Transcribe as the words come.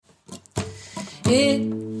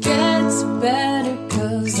It gets better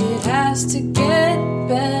 'cause it has to get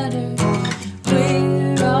better.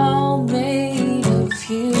 We're all made of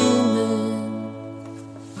human.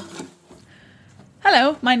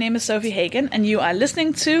 Hello, my name is Sophie Hagen, and you are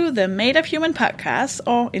listening to the Made of Human podcast,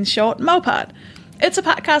 or in short, MOPOD. It's a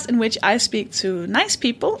podcast in which I speak to nice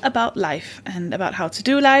people about life and about how to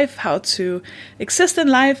do life, how to exist in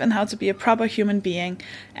life, and how to be a proper human being.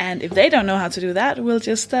 And if they don't know how to do that, we'll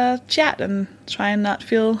just chat and try and not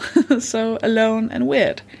feel so alone and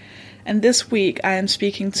weird. And this week I am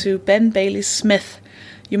speaking to Ben Bailey Smith.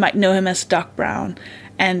 You might know him as Doc Brown,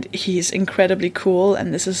 and he's incredibly cool.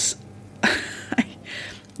 And this is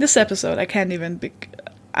this episode, I can't even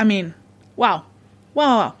wow.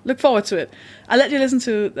 Look forward to it. I'll let you listen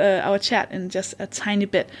to our chat in just a tiny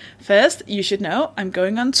bit. First, you should know I'm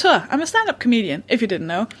going on tour. I'm a stand-up comedian, if you didn't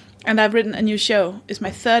know. And I've written a new show. It's my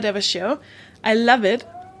third ever show. I love it.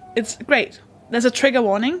 It's great. There's a trigger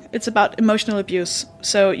warning. It's about emotional abuse.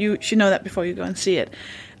 So you should know that before you go and see it.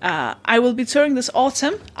 I will be touring this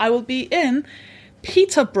autumn. I will be in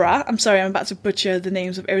Peterborough. I'm sorry, I'm about to butcher the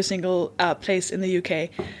names of every single place in the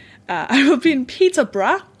UK. I will be in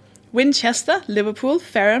Peterborough, Winchester, Liverpool,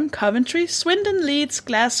 Fareham, Coventry, Swindon, Leeds,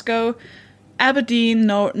 Glasgow, Aberdeen,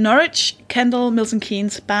 Norwich, Kendal, Milton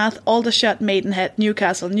Keynes, Bath, Aldershot, Maidenhead,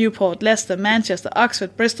 Newcastle, Newport, Leicester, Manchester,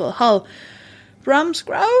 Oxford, Bristol, Hull,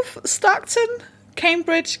 Bromsgrove, Stockton,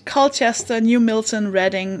 Cambridge, Colchester, New Milton,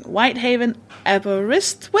 Reading, Whitehaven,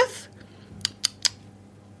 Aberystwyth.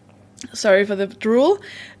 Sorry for the drool.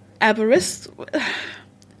 Aberystwyth,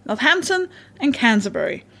 Northampton, and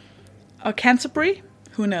Canterbury. Or Canterbury?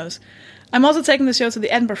 Who knows? I'm also taking the show to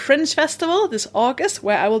the Edinburgh Fringe Festival this August,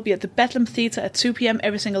 where I will be at the Bedlam Theatre at 2 p.m.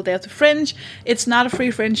 every single day of the Fringe. It's not a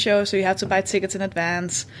free Fringe show, so you have to buy tickets in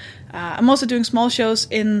advance. I'm also doing small shows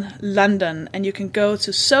in London, and you can go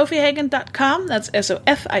to sophiehagen.com, that's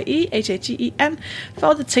SOFIEHAGEN,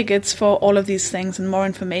 for the tickets for all of these things and more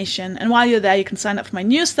information. And while you're there, you can sign up for my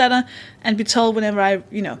newsletter and be told whenever I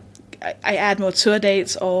add more tour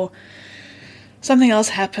dates or something else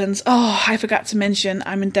happens. Oh, I forgot to mention,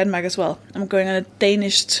 I'm in Denmark as well. I'm going on a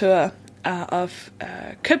Danish tour of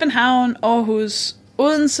Copenhagen, Aarhus,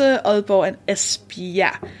 Odense, Aalborg, and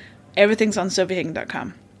Esbjerg. Everything's on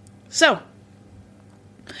sophiehagen.com. So,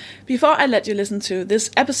 before I let you listen to this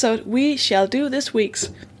episode, we shall do this week's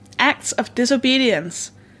Acts of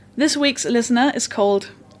Disobedience. This week's listener is called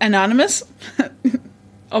Anonymous,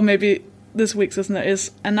 or maybe this week's listener is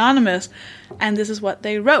Anonymous, and this is what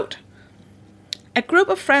they wrote. A group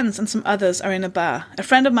of friends and some others are in a bar. A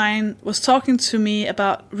friend of mine was talking to me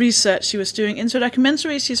about research she was doing into a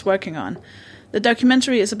documentary she's working on. The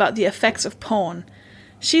documentary is about the effects of porn.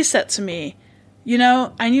 She said to me,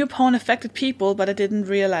 I knew porn affected people, but I didn't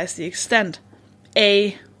realize the extent.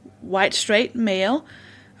 A white straight male,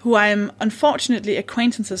 who I am unfortunately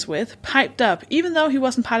acquaintances with, piped up, even though he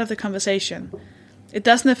wasn't part of the conversation. It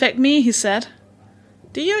doesn't affect me, he said.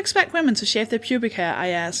 Do you expect women to shave their pubic hair? I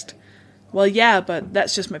asked. Well, yeah, but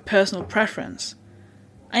that's just my personal preference.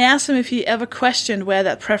 I asked him if he ever questioned where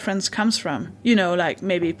that preference comes from. Like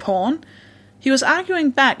maybe porn. He was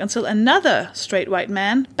arguing back until another straight white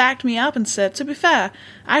man backed me up and said, to be fair,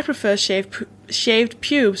 I prefer shaved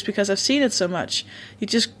pubes because I've seen it so much. You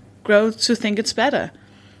just grow to think it's better.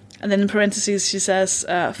 And then in parentheses she says,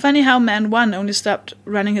 funny how man one only stopped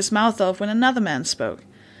running his mouth off when another man spoke.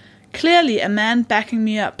 Clearly a man backing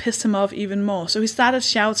me up pissed him off even more, so he started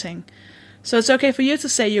shouting. So it's okay for you to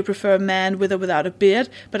say you prefer a man with or without a beard,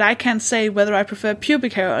 but I can't say whether I prefer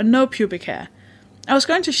pubic hair or no pubic hair. I was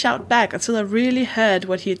going to shout back until I really heard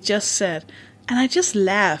what he had just said, and I just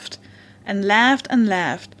laughed, and laughed and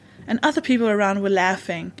laughed, and other people around were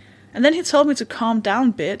laughing. And then he told me to calm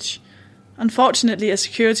down, bitch. Unfortunately, a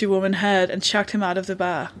security woman heard and chucked him out of the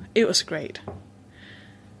bar. It was great.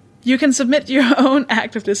 You can submit your own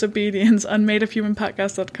act of disobedience on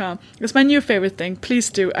madeofhumanpodcast.com. It's my new favorite thing.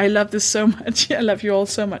 Please do. I love this so much. I love you all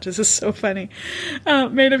so much. This is so funny.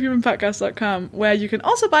 Madeofhumanpodcast.com, where you can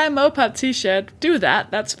also buy a MOPOD t-shirt. Do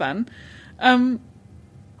that. That's fun.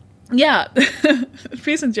 Yeah.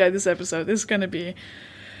 Please enjoy this episode. This is going to be...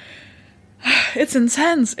 It's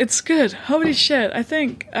intense. It's good. Holy shit. I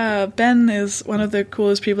think Ben is one of the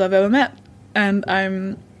coolest people I've ever met. And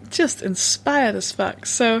I'm just inspired as fuck.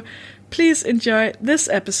 So please enjoy this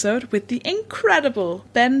episode with the incredible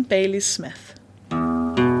Ben Bailey Smith.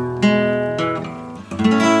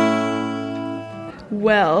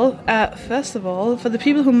 Well, first of all, for the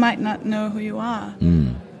people who might not know who you are.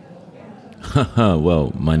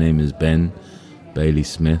 Well, my name is Ben Bailey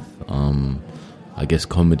Smith. I guess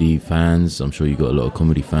comedy fans, I'm sure you got a lot of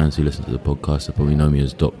comedy fans who listen to the podcast. They probably know me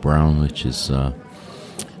as Doc Brown, which is a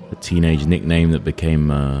teenage nickname that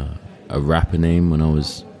became a rapper name when I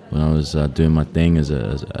was doing my thing as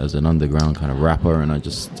an underground kind of rapper, and I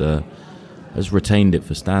just retained it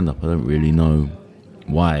for stand-up. I don't really know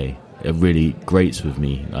why. It really grates with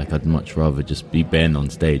me. Like, I'd much rather just be Ben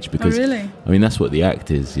on stage, because really? I mean, that's what the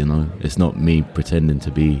act is, you know. It's not me pretending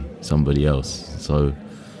to be somebody else. So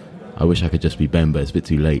I wish I could just be Ben, but it's a bit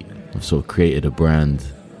too late. I've sort of created a brand,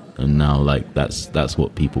 and now like that's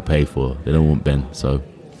what people pay for. They don't want Ben, so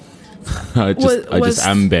I just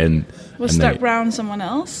am Ben. Was Doc Brown someone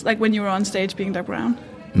else? Like when you were on stage being Doc Brown?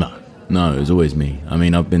 No, it was always me. I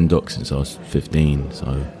mean, I've been Doc since I was 15,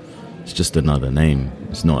 so it's just another name.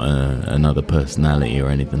 It's not another personality or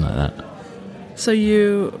anything like that. So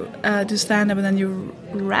you do stand-up and then you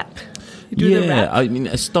rap? You do the rap? I mean,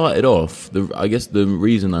 it started off, I guess the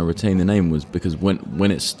reason I retained the name was because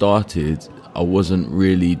when it started, I wasn't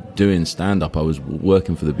really doing stand-up. I was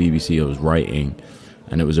working for the BBC, I was writing,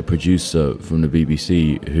 and it was a producer from the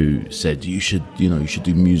BBC who said, you should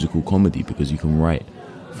do musical comedy because you can write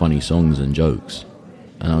funny songs and jokes.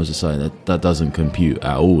 And I was just like, that doesn't compute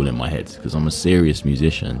at all in my head, because I'm a serious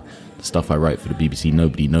musician. The stuff I write for the BBC,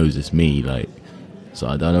 nobody knows it's me, like, so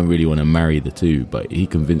I don't really want to marry the two. But he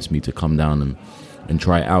convinced me to come down and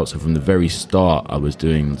try it out. So from the very start, I was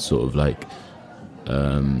doing sort of like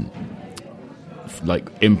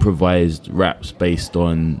improvised raps based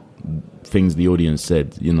on things the audience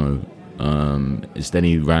said, you know, just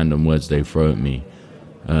any random words they throw at me,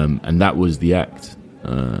 and that was the act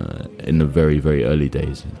in the very, very early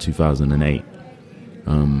days, in 2008.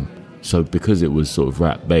 So because it was sort of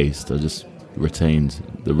rap based, I just retained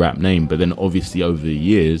the rap name. But then obviously over the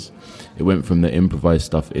years, it went from the improvised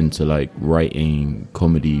stuff into like writing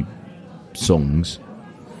comedy songs.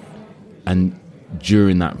 And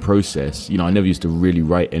during that process, you know, I never used to really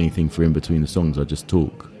write anything for in between the songs. I just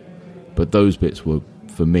talk. But those bits were,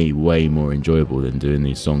 for me, way more enjoyable than doing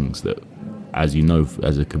these songs that, as you know,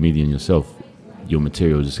 as a comedian yourself, your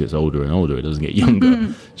material just gets older and older. It doesn't get younger. Do you know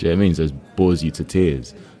what I mean? So it bores you to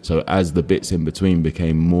tears. So as the bits in between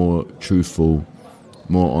became more truthful,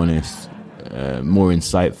 more honest, more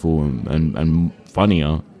insightful and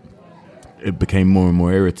funnier, it became more and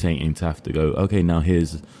more irritating to have to go, okay, now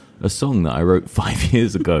here's a song that I wrote 5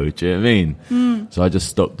 years ago. Do you know what I mean? So I just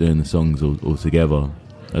stopped doing the songs altogether.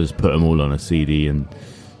 I just put them all on a CD and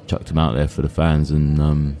chucked them out there for the fans.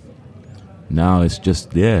 And now it's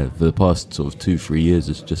just, for the past sort of 2-3 years,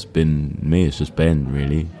 it's just been me. It's just Ben,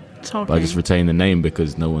 really. Talking. But I just retain the name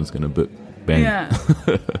because no one's going to book Ben. Yeah.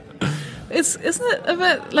 Isn't it a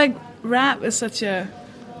bit like rap is such a...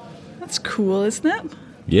 That's cool, isn't it?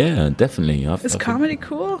 Yeah, definitely. Is comedy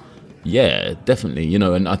cool? Yeah, definitely. You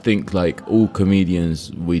know, and I think like all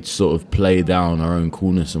comedians, we sort of play down our own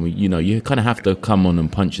coolness, and you kind of have to come on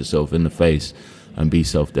and punch yourself in the face and be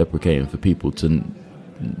self-deprecating for people to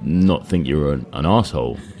not think you're an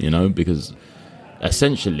asshole, you know, because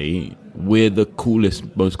essentially we're the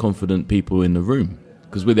coolest, most confident people in the room,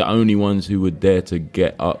 because we're the only ones who would dare to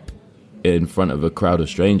get up in front of a crowd of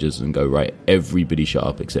strangers and go, right, everybody shut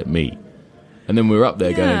up except me. And then we're up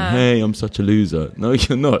there going, hey, I'm such a loser. No,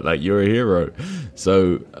 you're not. Like, you're a hero.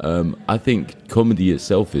 So I think comedy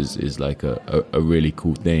itself is like a really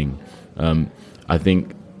cool thing. I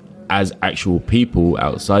think as actual people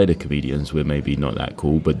outside of comedians, we're maybe not that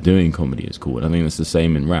cool, but doing comedy is cool. And I think that's the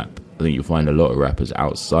same in rap. I think you'll find a lot of rappers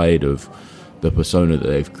outside of the persona that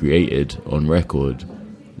they've created on record.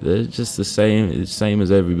 They're just the same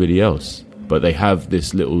as everybody else. But they have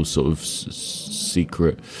this little sort of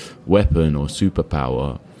secret weapon or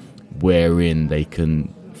superpower wherein they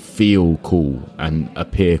can feel cool and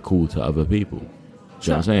appear cool to other people. Do you know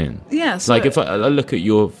what I'm saying? Yeah. So like if I look at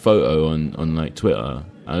your photo on like Twitter,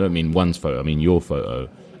 I don't mean one's photo, I mean your photo,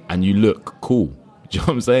 and you look cool. Do you know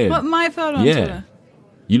what I'm saying? What, my photo on Twitter?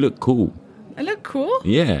 You look cool. I look cool?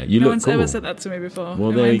 Yeah, you no look one's cool. ever said that to me before.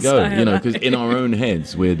 Well, there you go. You know, because in our own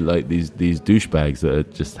heads, we're like these douchebags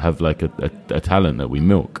that just have like a talent that we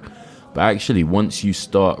milk. But actually, once you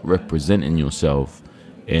start representing yourself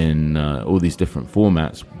in all these different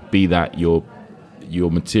formats, be that your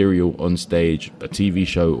material on stage, a TV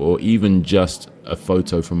show, or even just a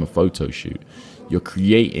photo from a photo shoot, you're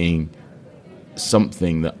creating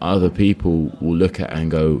something that other people will look at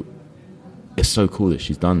and go, it's so cool that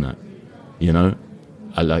she's done that. You know,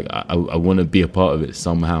 I want to be a part of it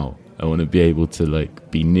somehow. I want to be able to like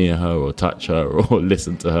be near her or touch her or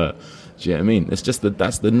listen to her. Do you know what I mean? It's just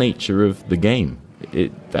that's the nature of the game.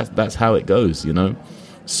 That's how it goes. You know,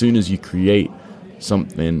 as soon as you create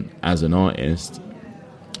something as an artist,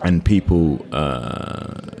 and people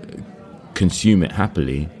consume it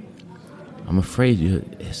happily, I'm afraid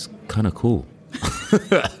it's kind of cool.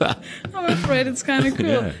 I'm afraid it's kind of cool.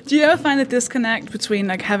 Yeah. Do you ever find a disconnect between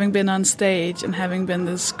like having been on stage and having been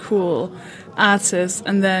this cool artist,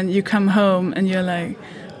 and then you come home and you're like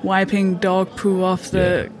wiping dog poo off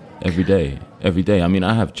the... Every day. I mean,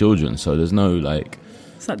 I have children, so there's no like...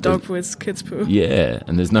 It's not dog poo, it's kids poo. Yeah,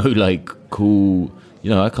 and there's no like cool... You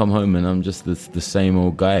know, I come home and I'm just the same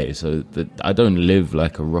old guy, so that I don't live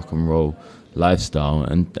like a rock and roll lifestyle,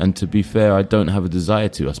 and to be fair, I don't have a desire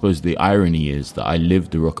to. I suppose the irony is that I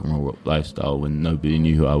lived the rock and roll lifestyle when nobody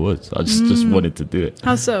knew who I was. I just wanted to do it.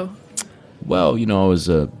 How so? Well, you know, I was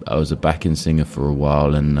a backing singer for a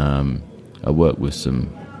while, and I worked with some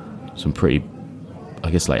pretty, I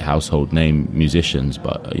guess, like household name musicians.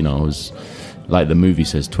 But you know, I was, like the movie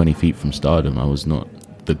says, 20 feet from stardom. I was not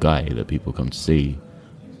the guy that people come to see,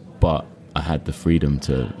 but I had the freedom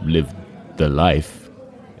to live the life.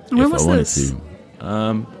 When if was I wanted this?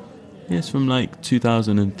 to. Yes, from like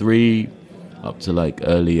 2003 up to like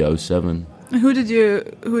early 2007. Who did you?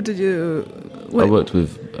 I worked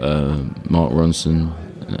with Mark Ronson,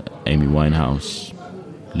 Amy Winehouse,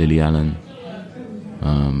 Lily Allen,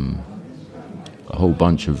 a whole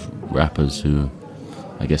bunch of rappers who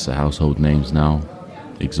I guess are household names now.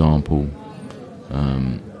 Example,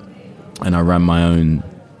 and I ran my own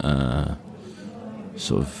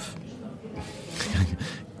sort of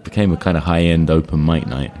became a kind of high-end open mic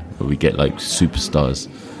night where we get like superstars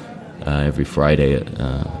every Friday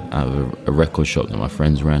out of a record shop that my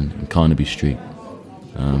friends ran in Carnaby Street.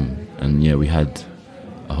 And yeah, we had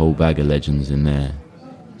a whole bag of legends in there.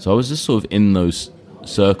 So I was just sort of in those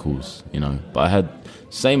circles, you know. But I had,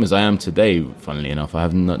 same as I am today, funnily enough, I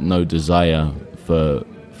have no desire for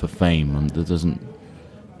fame.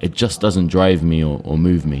 It just doesn't drive me or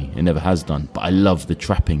move me. It never has done. But I love the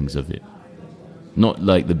trappings of it. Not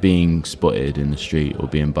like the being spotted in the street or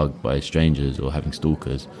being bugged by strangers or having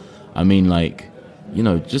stalkers. I mean, like, you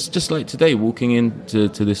know, just like today, walking into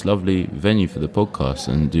this lovely venue for the podcast,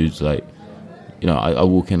 and dude's like, you know, I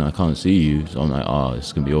walk in, I can't see you, so I'm like, oh,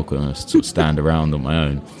 it's going to be awkward. I'm going to sort of stand around on my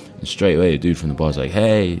own. And straight away, a dude from the bar's like,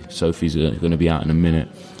 hey, Sophie's going to be out in a minute.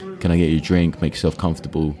 Can I get you a drink? Make yourself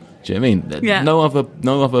comfortable. Do you know what I mean? Yeah. No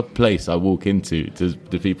other place I walk into to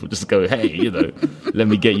the people just go, hey, you know, let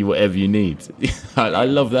me get you whatever you need. I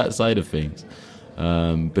love that side of things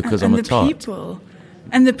because I'm a tart. People.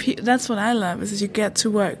 And that's what I love, is that you get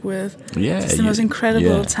to work with just the most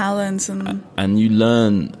incredible talents. And you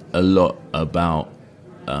learn a lot about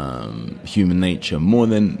human nature, more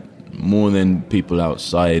than people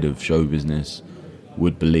outside of show business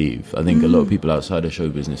would believe. I think a lot of people outside of show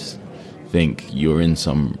business think you're in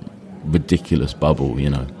some ridiculous bubble, you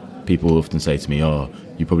know. People often say to me, oh,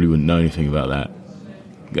 you probably wouldn't know anything about that.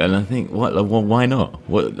 And I think, what? Like, well, why not?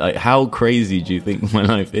 What? Like, how crazy do you think my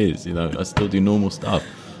life is? You know, I still do normal stuff.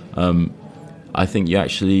 I think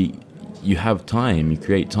you have time, you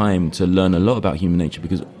create time to learn a lot about human nature,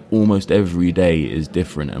 because almost every day is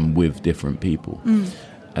different and with different people.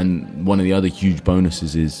 And one of the other huge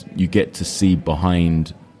bonuses is you get to see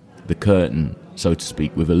behind the curtain, so to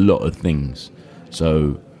speak, with a lot of things.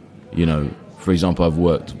 So, you know, for example, I've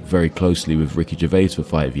worked very closely with Ricky Gervais for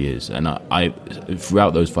 5 years, and I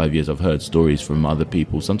throughout those 5 years I've heard stories from other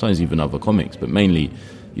people, sometimes even other comics, but mainly,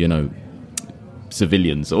 you know,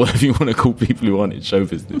 civilians, or whatever you want to call people who aren't in show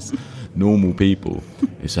business, normal people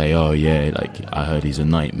who say, oh yeah, like, I heard he's a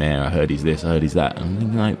nightmare, I heard he's this, I heard he's that. And I'm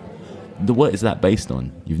thinking, like, what is that based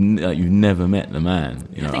on? You've never met the man.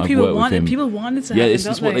 You know, I think people want it to happen. Yeah, it's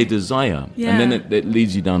just what they desire. Yeah. And then it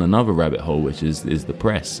leads you down another rabbit hole, which is the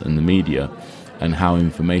press and the media and how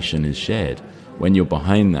information is shared. When you're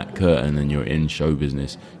behind that curtain and you're in show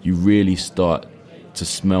business, you really start to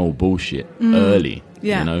smell bullshit early.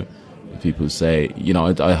 Yeah. You know, people say, you know,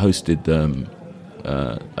 I hosted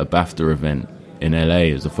a BAFTA event in LA.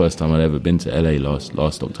 It was the first time I'd ever been to LA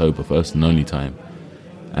last October, first and only time.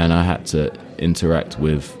 And I had to interact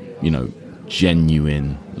with, you know,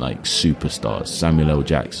 genuine, like, superstars. Samuel L.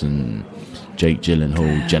 Jackson, Jake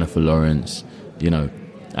Gyllenhaal, Jennifer Lawrence. You know,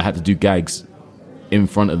 I had to do gags in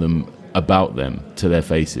front of them, about them, to their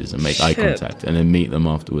faces, and make eye contact, and then meet them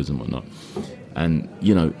afterwards and whatnot. And,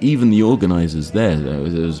 you know, even the organisers there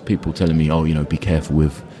was people telling me, oh, you know, be careful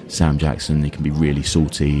with Sam Jackson, he can be really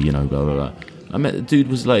salty, you know, blah, blah, blah. I met the dude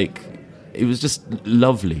was like... It was just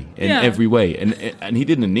lovely in every way, and he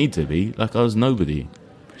didn't need to be. Like, I was nobody. Do you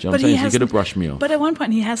know what I'm saying? He could have brushed me off. But at one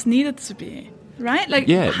point, he has needed to be. right? Like,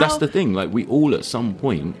 Yeah, how that's the thing. Like, we all at some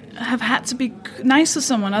point, have had to be nice to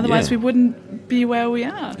someone, otherwise Yeah. we wouldn't be where we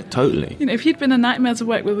are. totally. You know, if he'd been a nightmare to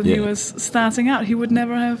work with when he Yeah. was starting out, he would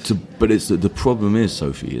never have. But it's the problem is,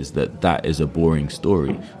 Sophie, is that is a boring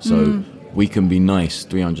story. So we can be nice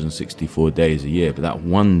 364 days a year, but that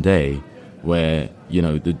one day where, you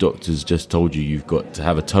know, the doctor's just told you you've got to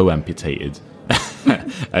have a toe amputated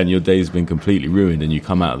and your day's been completely ruined, and you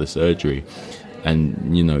come out of the surgery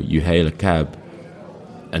and, you know, you hail a cab,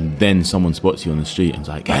 and then someone spots you on the street and's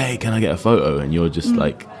like, hey, can I get a photo? And you're just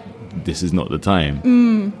like, this is not the time.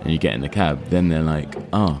 And you get in the cab, then they're like,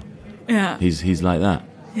 oh, Yeah. he's like that.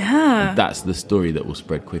 Yeah. That's the story that will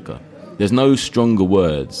spread quicker. There's no stronger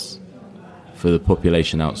words for the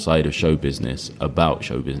population outside of show business about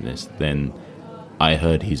show business than I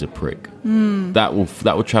heard he's a prick. That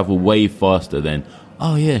will travel way faster than,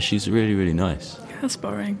 oh yeah, she's really, really nice. That's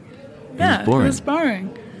boring. Yeah, boring. it's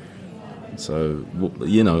boring. So,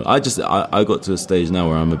 you know, I got to a stage now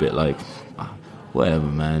where I'm a bit like, whatever,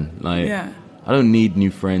 man. Like, Yeah. I don't need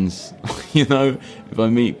new friends. You know, if I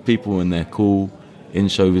meet people and they're cool in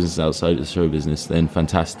show business, outside of show business, then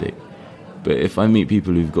fantastic. But if I meet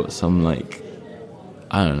people who've got some, like,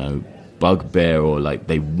 I don't know, bugbear, or like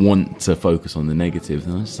they want to focus on the negative,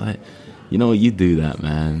 then I'm just like, you know what, you do that,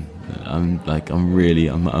 man. I'm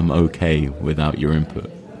okay without your input.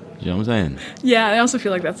 You know what I'm saying? Yeah, I also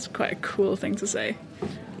feel like that's quite a cool thing to say.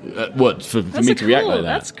 What, for That's me to react like that?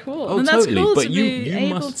 That's cool. Oh, and totally. that's cool But to you be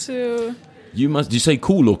able must- to. You must. Do you say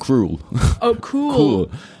cool or cruel? Oh, cool.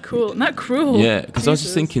 Cool. Cool. Not cruel. Yeah, because I was just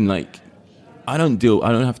Jesus. thinking, like, I don't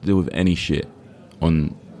have to deal with any shit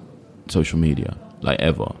on social media, like,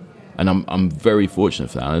 ever. And I'm very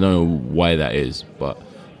fortunate for that. I don't know why that is, but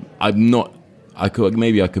I'm not. I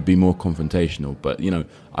could be more confrontational, but, you know,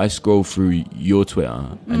 I scroll through your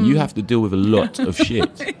Twitter and you have to deal with a lot of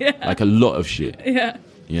shit, like a lot of shit. Yeah.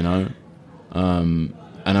 You know, and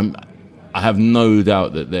I have no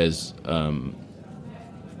doubt that there's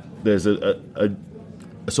a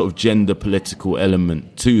sort of gender political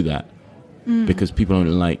element to that, because people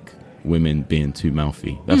don't like women being too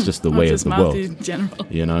mouthy. That's just the way of just the mouthy world. in general.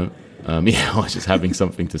 You know, I was just having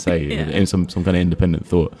something to say, Yeah. in some kind of independent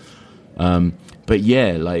thought. But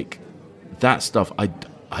yeah, like that stuff,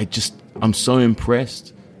 I'm so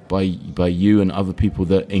impressed by you and other people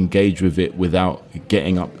that engage with it without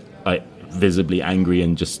getting up, like, visibly angry,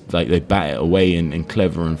 and just like they bat it away in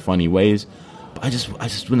clever and funny ways. But I just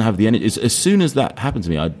wouldn't have the energy. As soon as that happened to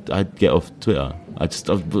me, I'd get off Twitter. I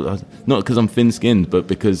not because I'm thin-skinned, but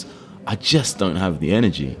because I just don't have the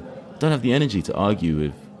energy. Don't have the energy to argue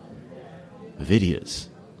with idiots.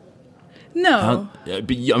 No. But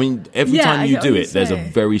I mean, every Yeah, time I you get do what it, you there's a say.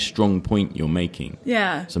 very strong point you're making.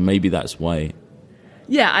 Yeah. So maybe that's why.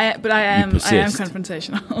 Yeah, I am persist.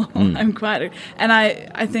 confrontational. I'm quite, and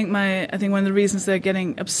I think one of the reasons they're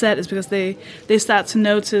getting upset is because they start to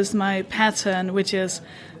notice my pattern, which is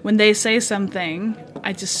when they say something,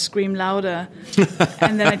 I just scream louder,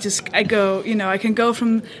 and then I go, you know, I can go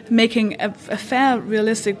from making a fair,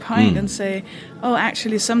 realistic point and say, oh,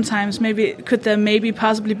 actually, sometimes could there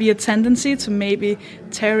possibly be a tendency to maybe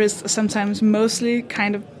terrorists are sometimes mostly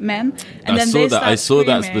kind of men, and then they start I saw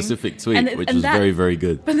that screaming. specific tweet, And which was very, very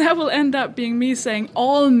good. But that will end up being me saying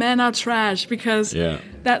all men are trash, because Yeah.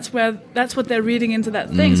 that's what they're reading into that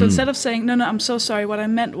thing. So instead of saying no, I'm so sorry, what I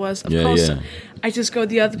meant was, of course, yeah. I just go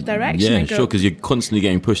the other direction. Yeah, and go, sure, because you're constantly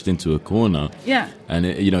getting pushed into a corner. Yeah. And,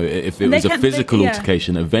 you know, if it And they was a can't- physical yeah.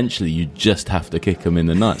 altercation, eventually you just have to kick them in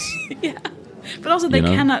the nuts. But also they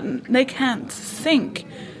You know? they can't think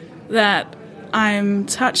that I'm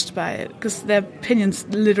touched by it, because their opinions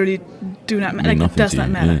literally do not matter. Mean Like, it nothing does to not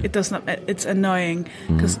you, matter. yeah. It does not. It's annoying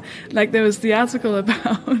because, like, there was the article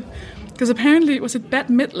about, because apparently was it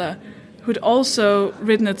Bette Midler who'd also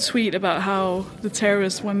written a tweet about how the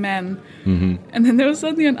terrorists were men, and then there was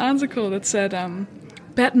suddenly an article that said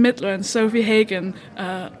Bette Midler and Sophie Hagen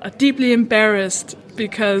are deeply embarrassed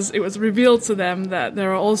because it was revealed to them that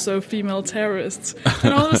there are also female terrorists.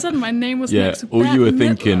 And all of a sudden, my name was Yeah, next to all Bette you were Midler.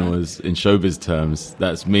 thinking was, in showbiz terms,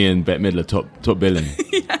 that's me and Bette Midler top billing.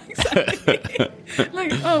 Yeah, exactly.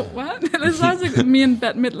 Like, oh, what? It sounds like me and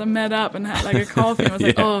Bette Midler met up and had like a coffee. And I was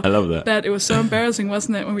like, Yeah, oh, I love that. Bette, it was so embarrassing,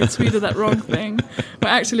 wasn't it, when we tweeted that wrong thing? But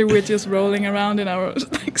actually, we're just rolling around in our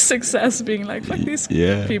like success, being like, fuck these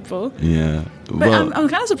Yeah. people. Yeah. But Well, I'm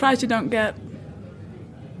kind of surprised you don't get,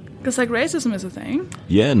 because like racism is a thing.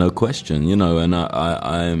 yeah, no question. You know, and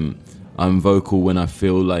I'm vocal when I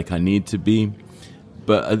feel like I need to be.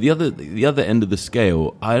 But at the other end of the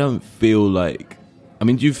scale, I don't feel like. I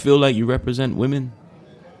mean, do you feel like you represent women?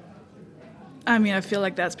 I mean, I feel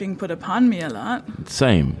like that's being put upon me a lot.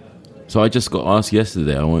 Same. So I just got asked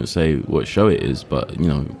yesterday, I won't say what show it is, but, you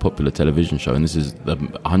know, popular television show, and this is the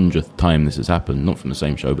 100th time this has happened, not from the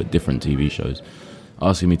same show, but different TV shows,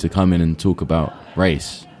 asking me to come in and talk about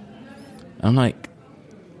race. I'm like,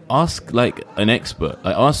 ask like an expert,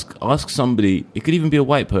 like ask somebody, it could even be a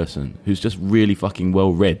white person who's just really fucking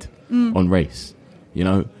well read on race, you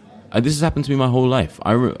know. And this has happened to me my whole life.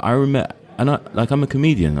 I remember, and I'm a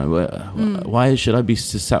comedian. Why should I be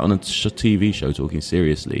sat on a TV show talking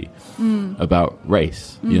seriously about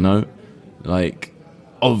race? You know, like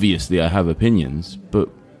obviously I have opinions, but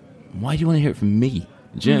why do you want to hear it from me?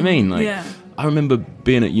 Do you know what I mean? Like, I remember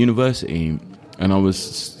being at university, and I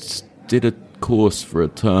did a course for a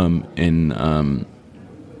term in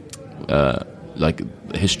like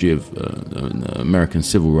the history of American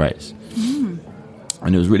civil rights.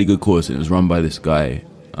 And it was a really good course, and it was run by this guy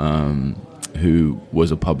who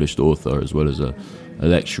was a published author as well as a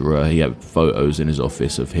lecturer. He had photos in his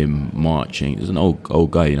office of him marching. He was an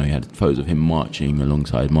old guy, you know. He had photos of him marching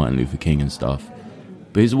alongside Martin Luther King and stuff.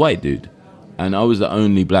 But he's a white dude, and I was the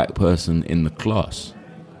only black person in the class,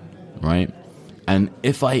 right? And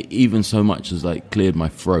if I even so much as like cleared my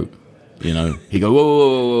throat, you know, he'd go,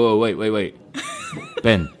 whoa, wait,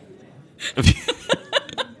 Ben.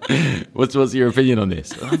 What's your opinion on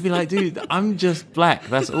this? And I'd be like, dude, I'm just black.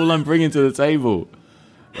 That's all I'm bringing to the table.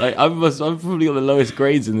 Like, I've probably got the lowest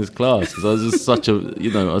grades in this class because I was just such a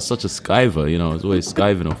skiver. You know, I was always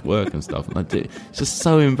skiving off work and stuff. And it's just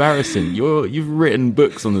so embarrassing. You've written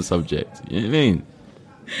books on the subject. You know what I mean?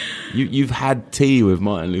 You've had tea with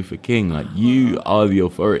Martin Luther King. Like, you are the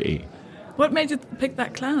authority. What made you pick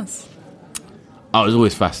that class? I was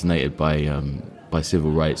always fascinated by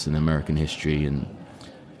civil rights and American history, and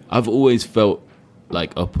I've always felt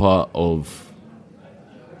like a part of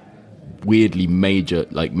weirdly major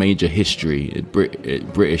history,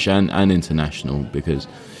 British and international, because,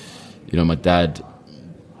 you know, my dad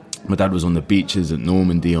was on the beaches at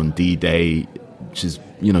Normandy on D-Day, which is,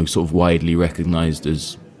 you know, sort of widely recognised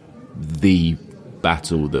as the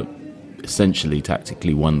battle that essentially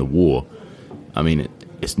tactically won the war. I mean,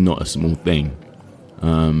 it's not a small thing.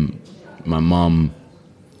 My mum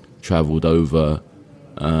travelled over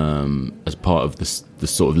as part of the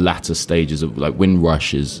sort of latter stages of, like,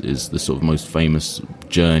 Windrush is the sort of most famous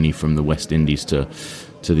journey from the West Indies to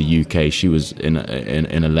the UK. She was in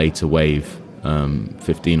a later wave,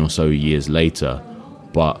 15 or so years later,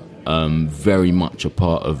 but very much a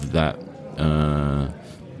part of that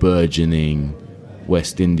burgeoning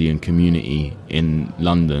West Indian community in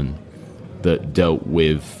London that dealt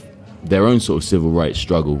with their own sort of civil rights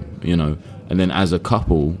struggle, you know. And then as a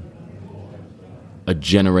couple, a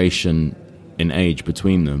generation in age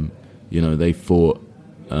between them, you know, they fought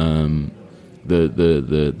the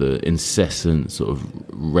incessant sort of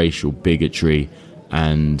racial bigotry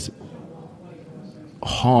and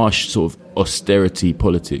harsh sort of austerity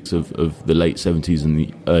politics of the late 70s and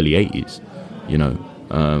the early 80s, you know,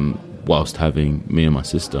 whilst having me and my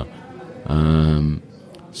sister.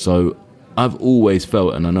 So I've always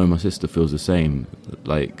felt, and I know my sister feels the same,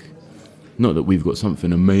 like, not that we've got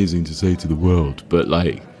something amazing to say to the world, but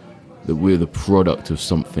like that we're the product of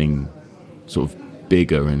something sort of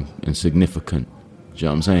bigger and significant. Do you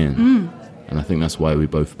know what I'm saying? And I think that's why we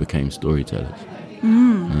both became storytellers.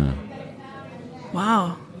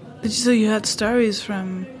 Wow. So you had stories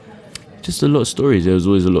from... Just a lot of stories. There was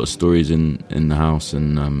always a lot of stories in the house,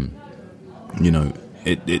 and you know,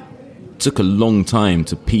 it took a long time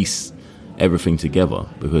to piece everything together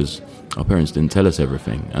because our parents didn't tell us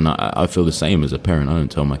everything, and I feel the same as a parent. I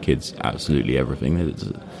don't tell my kids absolutely everything.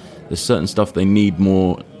 There's certain stuff they need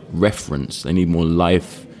more reference, they need more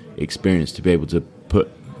life experience to be able to put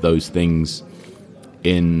those things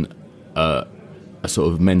in a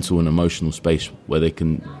sort of mental and emotional space where they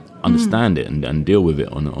can understand it and deal with it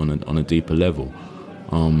on a deeper level.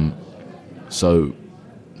 So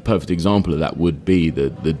perfect example of that would be the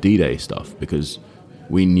D-Day stuff, because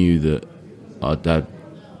we knew that our dad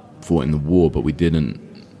fought in the war, but we didn't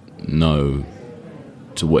know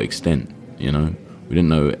to what extent, you know. We didn't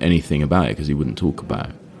know anything about it because he wouldn't talk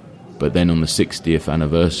about it. But then on the 60th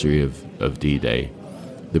anniversary of D-Day,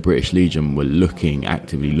 the British Legion were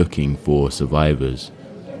actively looking for survivors,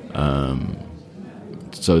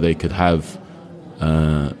 so they could have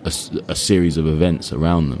a series of events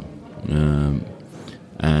around them.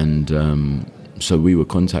 So we were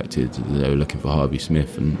contacted. They were looking for Harvey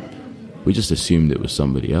Smith, and we just assumed it was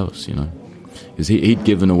somebody else, you know, because he'd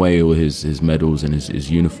given away all his medals and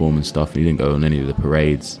his uniform and stuff, and he didn't go on any of the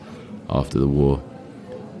parades after the war.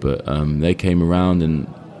 But they came around, and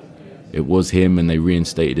it was him, and they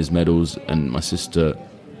reinstated his medals. And my sister,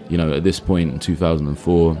 you know, at this point in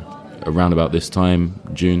 2004, around about this time,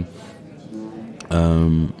 June,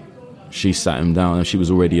 she sat him down, and she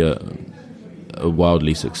was already a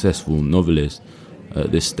wildly successful novelist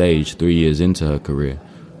at this stage, 3 years into her career.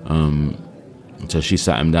 So she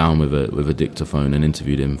sat him down with a dictaphone and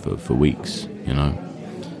interviewed him for weeks, you know,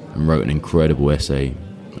 and wrote an incredible essay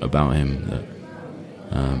about him that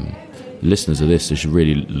listeners of this, they should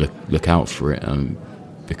really look out for it,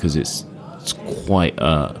 because it's quite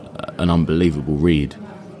an unbelievable read.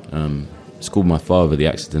 It's called My Father, the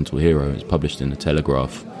Accidental Hero. It's published in the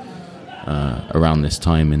Telegraph around this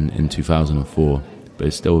time in 2004, but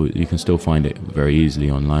it's still, you can still find it very easily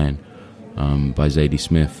online, by Zadie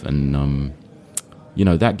Smith. And you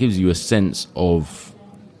know, that gives you a sense of,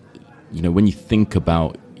 you know, when you think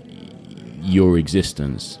about your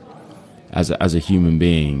existence as a human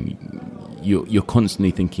being, you're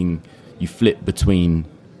constantly thinking, you flip between,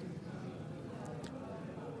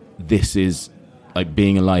 this is like,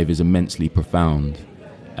 being alive is immensely profound,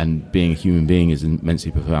 and being a human being is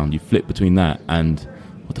immensely profound. You flip between that and,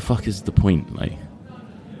 what the fuck is the point? Like,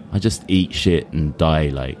 I just eat shit and die.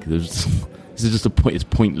 Like, this is just a point. It's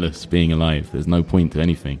pointless being alive. There's no point to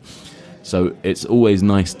anything. So it's always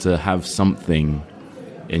nice to have something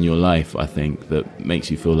in your life, I think, that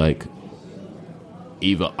makes you feel like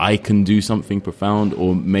either I can do something profound,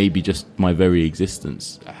 or maybe just my very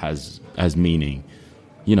existence has meaning.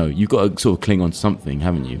 You know, you've got to sort of cling on to something,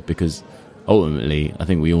 haven't you? Because ultimately, I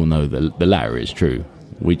think we all know that the latter is true.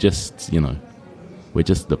 We just, you know, we're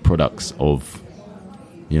just the products of,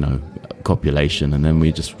 you know, copulation, and then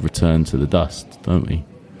we just return to the dust, don't we?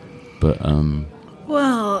 But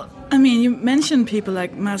well, I mean, you mentioned people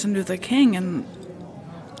like Martin Luther King, and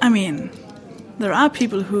I mean, there are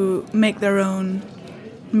people who make their own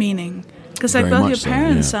meaning. Because like both your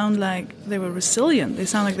parents sound like they were resilient. They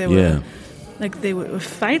sound like they were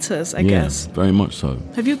fighters, I guess. Yeah, very much so.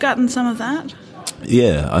 Have you gotten some of that?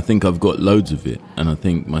 Yeah, I think I've got loads of it, and I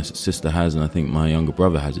think my sister has, and I think my younger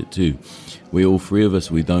brother has it too. We all three of us,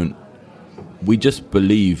 we just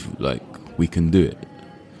believe like we can do it.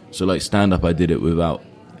 So like stand-up, I did it without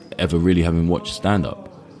ever really having watched stand-up.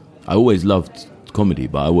 I always loved comedy,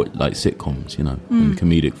 but I watched like sitcoms, you know, and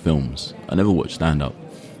comedic films. I never watched stand-up.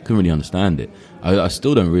 Couldn't really understand it. I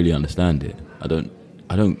still don't really understand it. I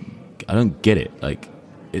don't get it. Like,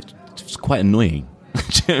 it's quite annoying. Do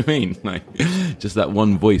you know what I mean? Like, just that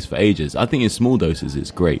one voice for ages. I think in small doses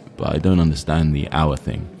it's great, but I don't understand the hour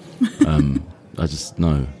thing. I just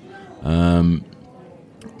know.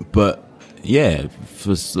 But yeah,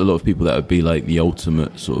 for a lot of people that would be like the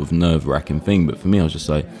ultimate sort of nerve-wracking thing. But for me, I was just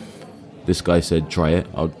like, this guy said, try it.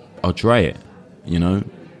 I'll try it. You know,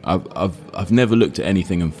 I've never looked at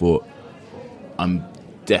anything and thought, I'm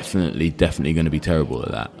definitely going to be terrible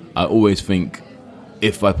at that. I always think,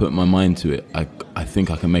 if I put my mind to it, I think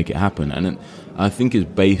I can make it happen. And I think it's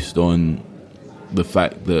based on the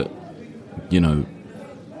fact that, you know,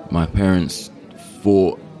 my parents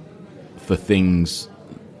fought for things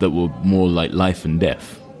that were more like life and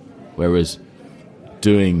death, whereas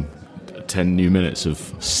doing 10 new minutes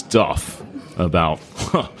of stuff about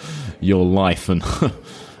your life and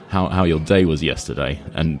how your day was yesterday,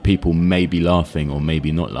 and people may be laughing or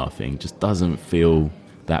maybe not laughing, just doesn't feel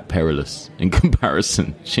that perilous in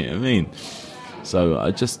comparison. Do you know what I mean? So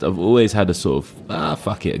I've always had a sort of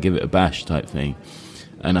fuck it, give it a bash type thing,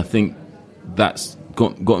 and I think that's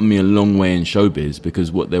gotten me a long way in showbiz,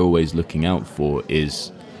 because what they're always looking out for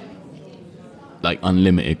is like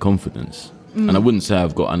unlimited confidence. And I wouldn't say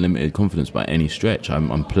I've got unlimited confidence by any stretch.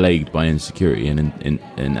 I'm plagued by insecurity and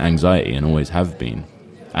anxiety, and always have been,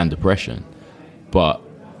 and depression. But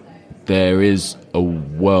there is a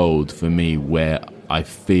world for me where I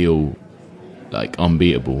feel like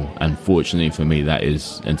unbeatable, and fortunately for me, that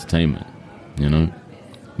is entertainment. You know,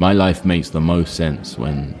 my life makes the most sense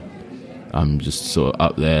when I'm just sort of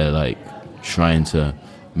up there, like trying to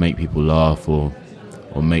make people laugh or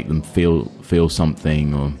make them feel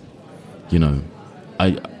something, or, you know,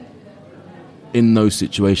 in those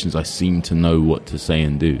situations I seem to know what to say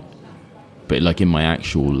and do. But like in my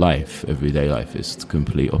actual life, everyday life, it's the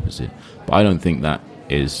complete opposite. But I don't think that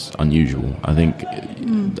is unusual. I think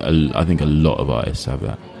a lot of artists have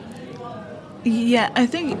that. Yeah, I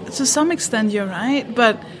think to some extent you're right,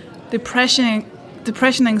 but depression,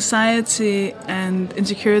 anxiety, and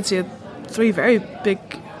insecurity are three very big,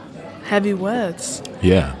 heavy words.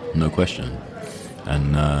 Yeah, no question.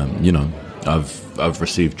 And you know, I've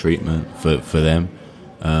received treatment for them,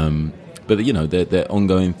 but you know, they're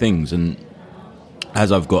ongoing things. And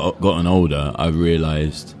as I've gotten older, I've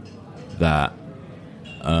realised that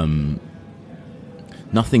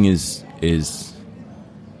nothing is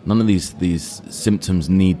None of these symptoms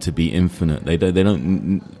need to be infinite. They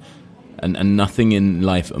don't, and nothing in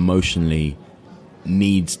life emotionally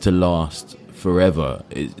needs to last forever.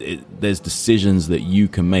 There's decisions that you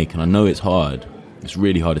can make, and I know it's hard. It's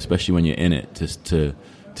really hard, especially when you're in it, to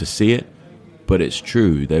see it. But it's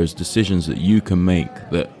true. There's decisions that you can make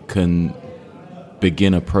that can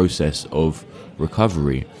begin a process of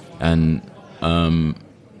recovery. And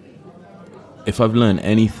if I've learned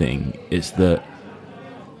anything, it's that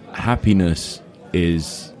happiness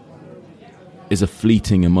is a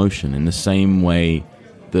fleeting emotion in the same way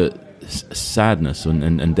that sadness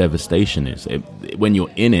and devastation is. When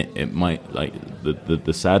you're in it, it might, like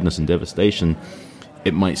the sadness and devastation,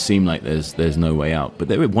 it might seem like there's no way out. But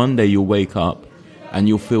one day you'll wake up and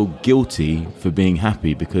you'll feel guilty for being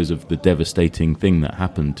happy because of the devastating thing that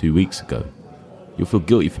happened 2 weeks ago. You'll feel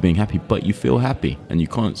guilty for being happy, but you feel happy, and you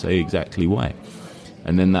can't say exactly why.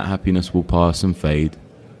 And then that happiness will pass and fade,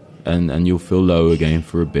 and you'll feel low again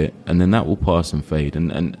for a bit, and then that will pass and fade.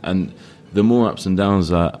 And the more ups and downs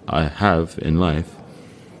that I have in life,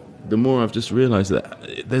 the more I've just realized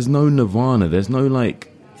that there's no nirvana. There's no,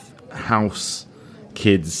 like, house,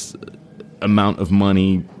 kids, amount of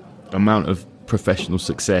money, amount of professional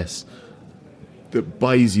success that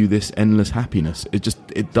buys you this endless happiness.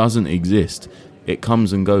 It doesn't exist. It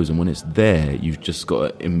comes and goes, and when it's there, you've just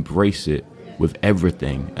got to embrace it with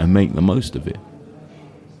everything and make the most of it,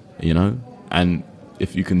 you know? And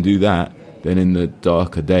if you can do that, then in the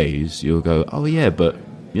darker days, you'll go, oh yeah, but,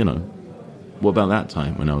 you know, what about that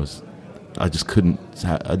time when I just couldn't,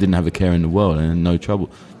 I didn't have a care in the world and no trouble.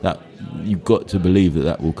 That you've got to believe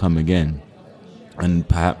that will come again. And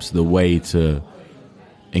perhaps the way to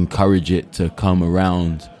encourage it to come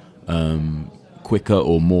around quicker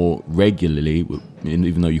or more regularly,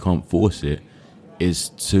 even though you can't force it, is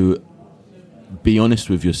to be honest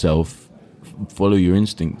with yourself, follow your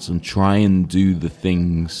instincts, and try and do the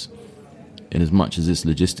things in as much as it's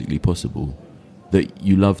logistically possible that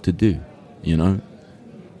you love to do, you know?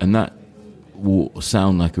 And that will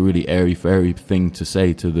sound like a really airy-fairy thing to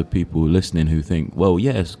say to the people listening who think, well,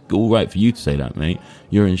 yeah, it's all right for you to say that, mate.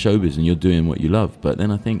 You're in showbiz and you're doing what you love. But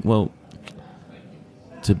then I think, well,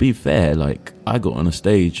 to be fair, like, I got on a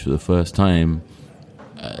stage for the first time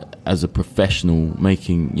as a professional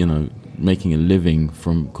making a living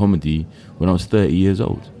from comedy when I was 30 years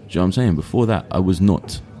old. Do you know what I'm saying? Before that, I was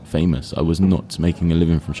not famous. I was not making a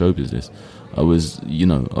living from show business. I was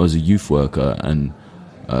a youth worker, and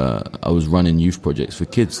I was running youth projects for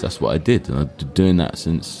kids. That's what I did, and I've been doing that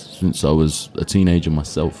since I was a teenager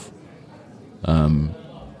myself. It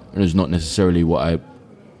was not necessarily what I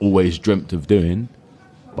always dreamt of doing,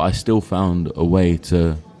 but I still found a way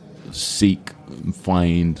to seek and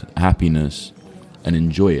find happiness and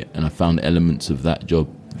enjoy it. And I found elements of that job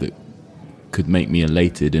that could make me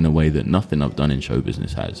elated in a way that nothing I've done in show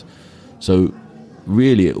business has. So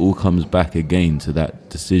really it all comes back again to that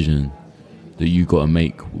decision that you got to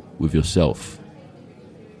make with yourself.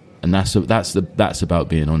 And that's about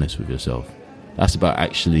being honest with yourself. That's about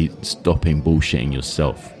actually stopping bullshitting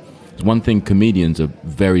yourself. There's one thing comedians are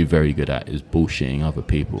very, very good at, is bullshitting other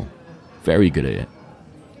people. Very good at it.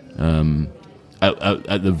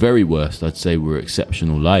 At the very worst, I'd say we're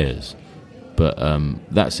exceptional liars. But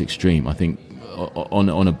that's extreme. I think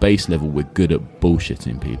on a base level, we're good at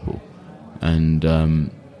bullshitting people.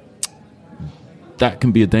 And that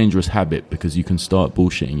can be a dangerous habit, because you can start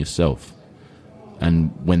bullshitting yourself.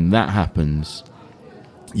 And when that happens,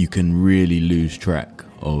 you can really lose track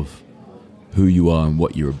of who you are and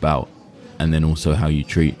what you're about, and then also how you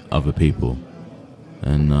treat other people.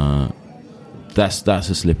 And that's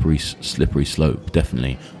a slippery slope,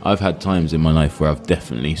 definitely. I've had times in my life where I've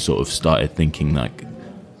definitely sort of started thinking like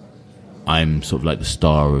I'm sort of like the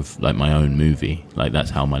star of like my own movie. Like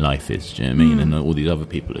that's how my life is, do you know what I mean? And all these other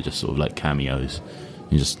people are just sort of like cameos.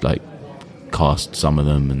 You just like cast some of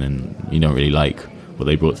them, and then you don't really like what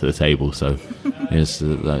they brought to the table, so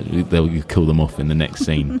they'll kill them off in the next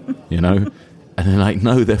scene, you know? And they're like,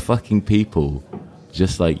 no, they're fucking people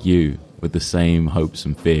just like you, with the same hopes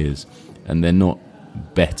and fears, and they're not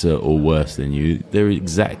better or worse than you. They're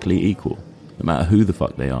exactly equal, no matter who the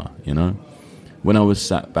fuck they are, you know? When I was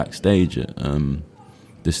sat backstage at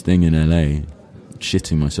this thing in LA,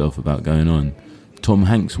 shitting myself about going on, Tom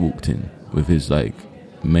Hanks walked in with his like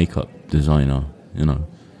makeup designer, you know,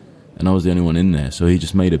 and I was the only one in there, so he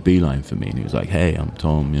just made a beeline for me, and he was like, hey, I'm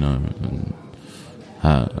Tom, you know, and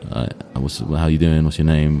how you doing, what's your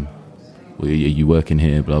name, are you working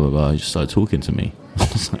here, blah blah blah. He just started talking to me. I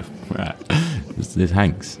was like, right, this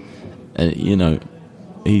Hanks, and you know,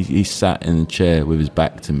 he sat in a chair with his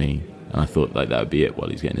back to me, and I thought like that would be it while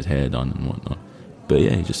he's getting his hair done and whatnot. But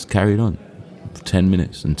yeah, he just carried on for 10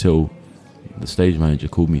 minutes until the stage manager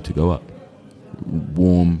called me to go up.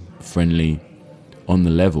 Warm, friendly, on the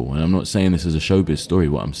level. And I'm not saying this as a showbiz story.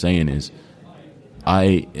 What I'm saying is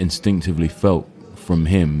I instinctively felt from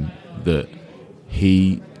him that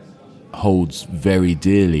he holds very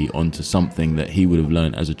dearly onto something that he would have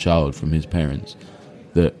learned as a child from his parents,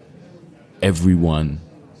 that everyone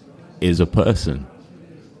is a person,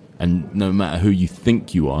 and no matter who you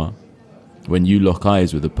think you are, when you lock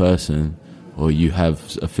eyes with a person or you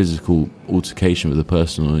have a physical altercation with a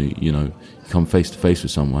person, or you come face to face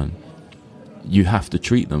with someone, you have to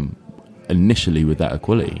treat them initially with that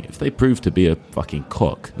equality. If they prove to be a fucking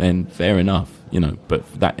cock, then fair enough, but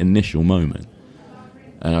for that initial moment.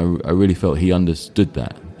 And I really felt he understood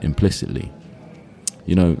that implicitly.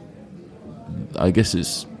 I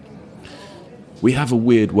guess we have a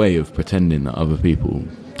weird way of pretending that other people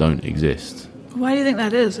don't exist. Why do you think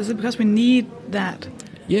that is? Is it because we need that?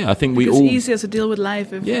 Yeah, I think it's easier to deal with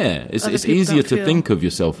life if it's easier to think of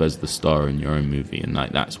yourself as the star in your own movie, and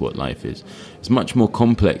that's what life is. It's much more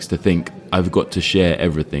complex to think I've got to share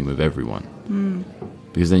everything with everyone.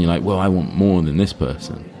 Because then you're like, well, I want more than this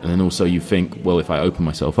person. And then also you think, well, if I open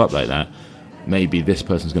myself up like that, maybe this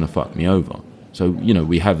person's going to fuck me over. So,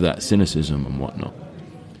 we have that cynicism and whatnot.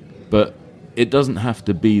 But it doesn't have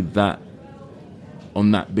to be that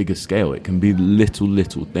on that bigger scale. It can be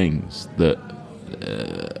little things that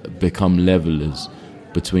become levelers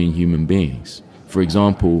between human beings. For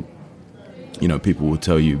example, people will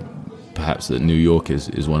tell you perhaps that New York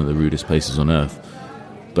is one of the rudest places on earth.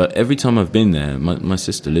 But every time I've been there, my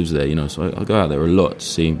sister lives there, so I go out there a lot to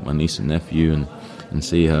see my niece and nephew and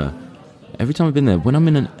see her. Every time I've been there, when I'm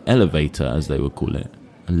in an elevator, as they would call it,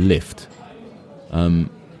 a lift,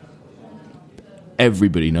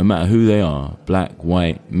 everybody, no matter who they are, black,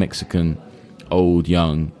 white, Mexican, old,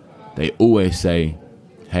 young, they always say,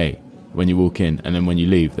 hey, when you walk in, and then when you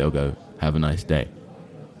leave, they'll go, have a nice day.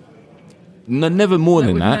 No, never more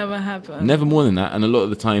than that. Never happen. Never more than that. And a lot of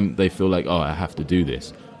the time they feel like, oh, I have to do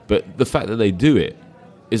this. But the fact that they do it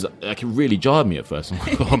is like, it really jarred me at first. I'm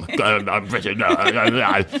like, oh my God, I'm British. No, I don't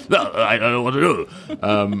know what to do.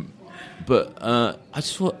 But I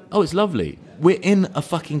just thought, oh, it's lovely. We're in a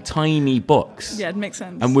fucking tiny box. Yeah, it makes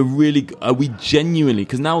sense. And we genuinely,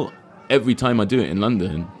 because now every time I do it in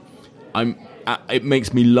London, it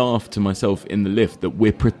makes me laugh to myself in the lift that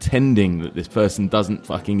we're pretending that this person doesn't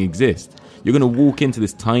fucking exist. You're going to walk into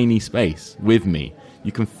this tiny space with me.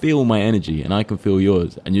 You can feel my energy and I can feel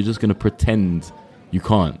yours, and you're just going to pretend you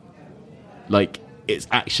can't. Like, it's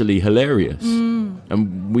actually hilarious.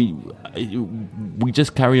 And we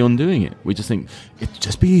just carry on doing it. We just think it'd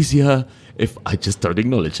just be easier if I just don't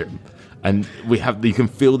acknowledge him. And you can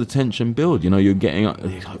feel the tension build. You're getting up.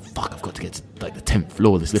 You're like, fuck, I've got to get to like the 10th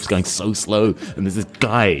floor. This lift's going so slow, and there's this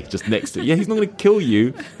guy just next to it. Yeah, he's not going to kill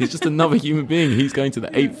you. He's just another human being. He's going to the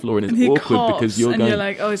 8th floor, and it's awkward because you're going. And you're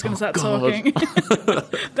like, oh, he's going to start talking.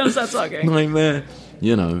 Don't start talking. Nightmare.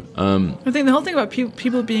 I think the whole thing about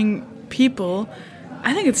people being people,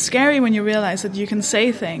 I think it's scary when you realize that you can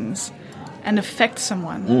say things and affect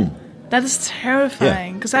someone. That is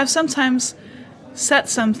terrifying, because I've sometimes said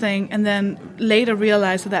something and then later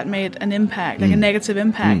realized that made an impact, like a negative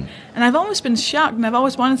impact. And I've always been shocked, and I've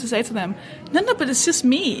always wanted to say to them, no, but it's just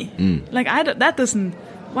me. Like,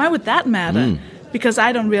 why would that matter? Because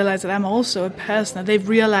I don't realize that I'm also a person, that they've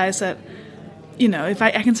realized that, if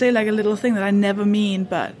I can say like a little thing that I never mean,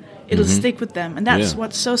 but it'll stick with them. And that's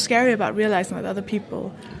what's so scary about realizing that other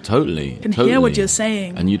people can hear what you're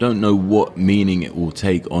saying. And you don't know what meaning it will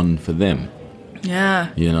take on for them. Yeah.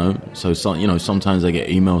 So sometimes I get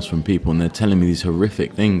emails from people and they're telling me these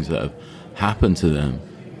horrific things that have happened to them,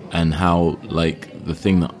 and how, like, the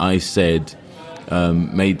thing that I said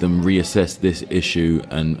made them reassess this issue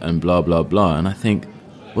and blah, blah, blah. And I think,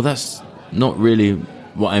 well, that's not really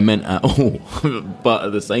what I meant at all. But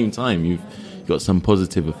at the same time, you've got some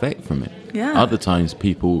positive effect from it. Yeah. Other times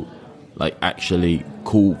people, like, actually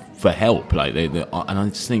call for help. Like, and I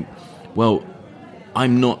just think, well,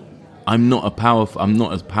 I'm not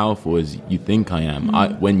as powerful as you think I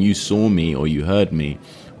am. When you saw me or you heard me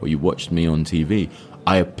or you watched me on TV,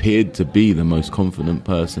 I appeared to be the most confident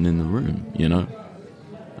person in the room,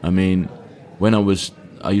 I mean, when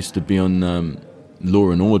I used to be on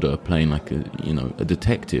Law and Order, playing like a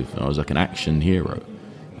detective. I was like an action hero.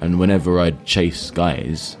 And whenever I'd chase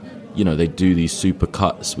guys, they'd do these super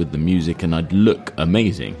cuts with the music, and I'd look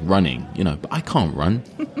amazing running, but I can't run.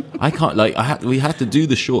 I can't, we had to do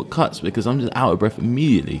the short cuts because I'm just out of breath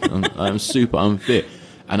immediately. I'm super unfit.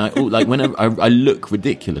 And whenever I look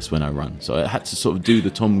ridiculous when I run. So I had to sort of do the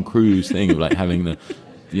Tom Cruise thing of like having the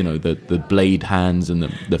you know, the blade hands and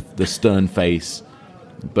the stern face.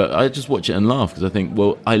 But I just watch it and laugh because I think,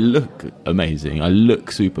 well, I look amazing. I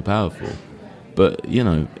look super powerful. But, you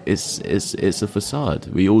know, it's a facade.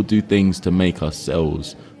 We all do things to make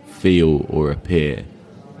ourselves feel or appear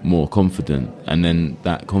more confident. And then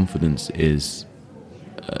that confidence is,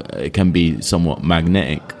 it can be somewhat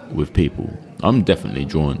magnetic with people. I'm definitely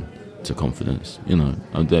drawn to confidence. You know,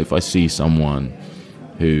 if I see someone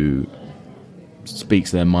who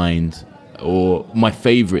speaks their mind, or my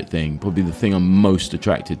favorite thing, probably the thing I'm most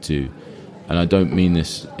attracted to, and I don't mean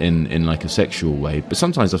this in like a sexual way, but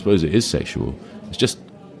sometimes I suppose it is sexual, it's just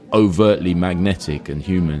overtly magnetic and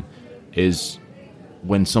human, is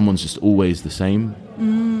when someone's just always the same.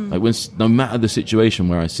 Like when, no matter the situation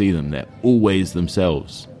where I see them, they're always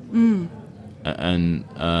themselves. And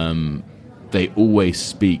they always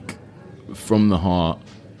speak from the heart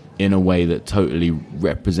in a way that totally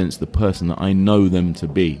represents the person that I know them to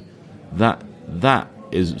be. That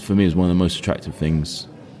is, for me, is one of the most attractive things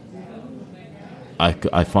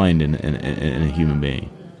I find in a human being.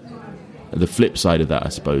 The flip side of that, I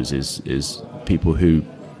suppose, is people who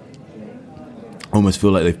almost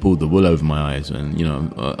feel like they've pulled the wool over my eyes. And, you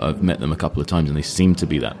know, I've met them a couple of times and they seem to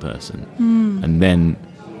be that person. And then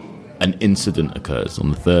an incident occurs on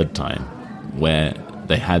the third time where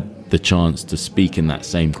they had the chance to speak in that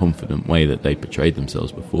same confident way that they portrayed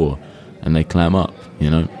themselves before, and they clam up, you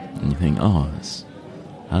know. And you think, oh, that's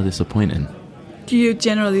how disappointing. Do you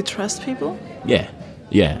generally trust people? Yeah.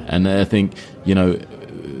 And I think, you know,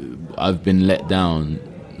 I've been let down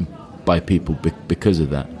by people because of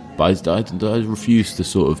that. But I refuse to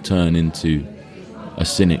sort of turn into a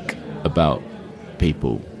cynic about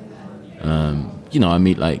people. You know, I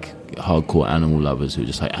meet like hardcore animal lovers who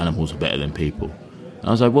just like, animals are better than people. And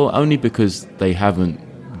I was like, well, only because they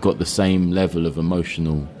haven't got the same level of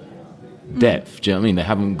emotional depth. Do you know what I mean? They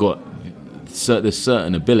haven't got there's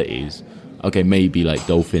certain abilities. Okay, maybe like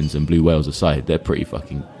dolphins and blue whales aside, they're pretty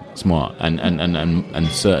fucking smart, and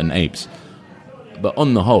certain apes. But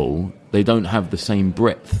on the whole, they don't have the same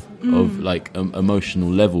breadth of like emotional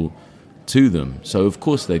level to them. So of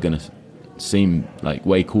course they're gonna seem like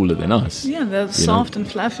way cooler than us. Yeah, they're soft and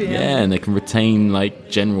fluffy. Yeah, and they can retain like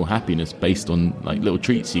general happiness based on like little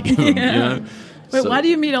treats you give them. You know. Wait, why do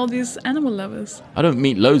you meet all these animal lovers? I don't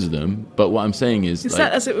meet loads of them, but what I'm saying is... You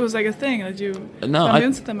said as if it was like a thing, that you bump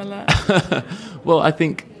into them a lot. Well, I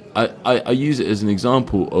think I use it as an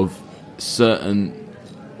example of certain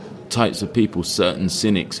types of people, certain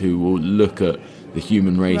cynics who will look at the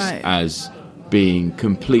human race as being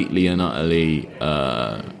completely and utterly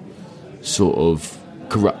sort of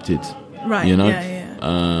corrupted, you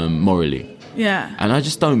know, morally. Yeah. And I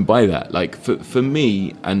just don't buy that. Like, for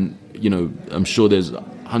me, and... you know, I'm sure there's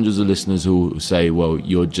hundreds of listeners who will say, well,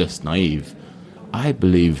 you're just naive. I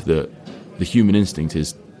believe that the human instinct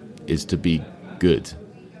is to be good.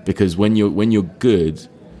 Because when you're good,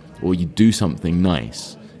 or you do something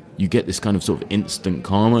nice, you get this kind of sort of instant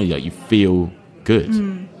karma, like you feel good. Do you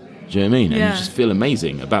know what I mean? And you just feel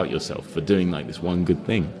amazing about yourself for doing like this one good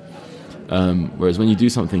thing. Whereas when you do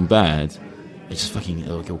something bad, it just fucking,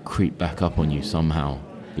 it'll creep back up on you somehow.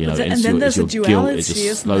 You know, and then there's a duality, it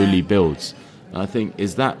just slowly builds. And I think,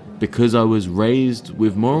 is that because I was raised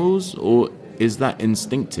with morals, or is that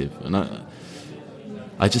instinctive? And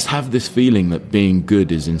I just have this feeling that being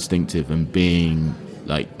good is instinctive and being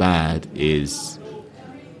like bad is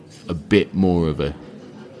a bit more of a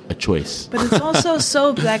choice. But it's also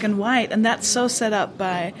so black and white, and that's so set up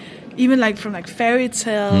by even like from like fairy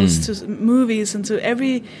tales to movies and to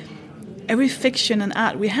every fiction and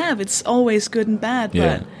art we have. It's always good and bad.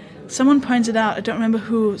 But someone pointed out, I don't remember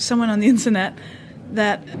who, someone on the internet,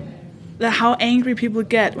 that how angry people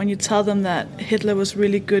get when you tell them that Hitler was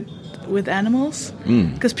really good with animals,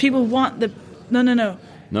 because people want the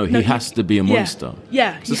no, he has to be a monster.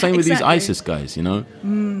 It's the same with these ISIS guys, you know.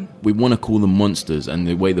 We want to call them monsters, and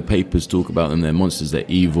the way the papers talk about them, they're monsters, they're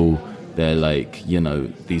evil, they're like, you know,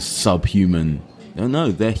 these subhuman.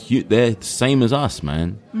 No, they're the same as us,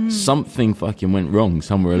 man. Something fucking went wrong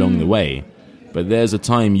somewhere along the way, but there's a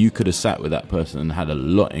time you could have sat with that person and had a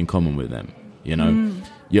lot in common with them, you know.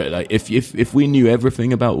 Yeah, like if we knew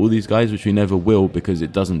everything about all these guys, which we never will, because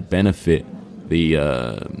it doesn't benefit the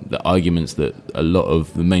arguments that a lot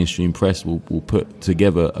of the mainstream press will put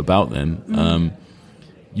together about them.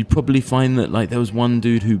 You'd probably find that like there was one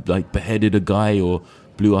dude who like beheaded a guy or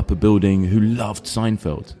blew up a building who loved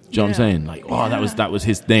Seinfeld. Do you know what I'm Yeah. saying? Like, oh, that was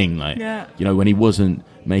his thing. Like, Yeah. you know, when he wasn't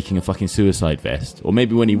making a fucking Suicide vest, or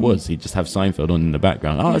maybe when he was, he'd just have Seinfeld on in the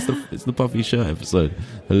background. Oh, it's the Puffy shirt episode.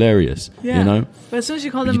 Hilarious. Yeah. You know? But as soon as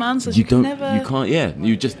you call them monsters, you can never. You can't. Yeah.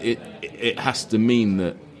 You just. It has to mean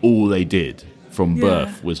that all they did from Yeah.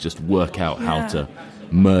 birth was just work out how Yeah. to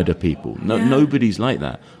murder people. No, Yeah. nobody's like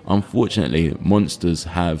that. Unfortunately, monsters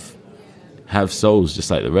have souls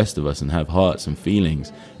just like the rest of us and have hearts and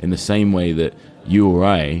feelings in the same way that you or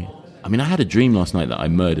I mean, I had a dream last night that I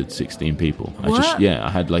murdered 16 people. What? I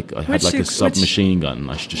had like a submachine gun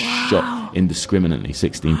and I just shot indiscriminately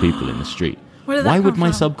 16 people in the street. Where did that Why come would my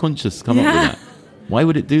from? subconscious come up with Yeah. that? Why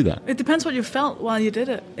would it do that? It depends what you felt while you did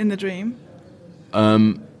it in the dream.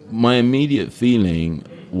 My immediate feeling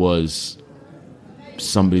was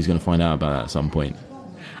somebody's going to find out about that at some point.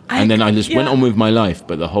 And then I just went on with my life,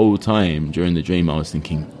 but the whole time during the dream I was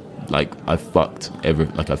thinking, like, I fucked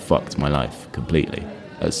my life completely.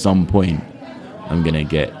 At some point I'm gonna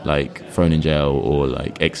get like thrown in jail or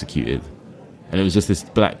like executed. And it was just this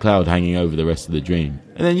black cloud hanging over the rest of the dream.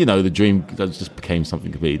 And then, you know, the dream just became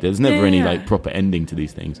something completely. There's never any like proper ending to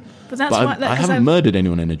these things. But that's I why, like, 'cause haven't murdered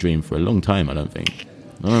anyone in a dream for a long time, I don't think.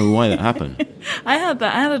 I don't know why that happened. I had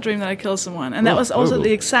that. I had a dream that I killed someone, and that Oh, was also horrible.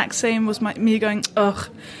 the exact same. Was me going, ugh,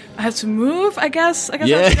 I have to move. I guess I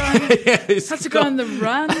Yeah. have to go on the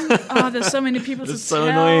run. Oh, there's so many people to It's so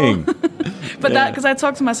tell. annoying. But that because I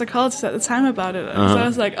talked to my psychologist at the time about it, so I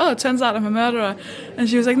was like, oh, it turns out I'm a murderer, and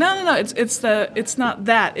she was like, no, it's not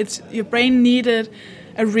that. It's your brain needed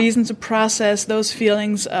a reason to process those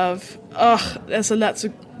feelings of, ugh, there's a lot to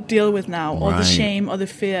deal with now, or the Right. shame or the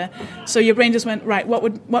fear. So your brain just went, right, what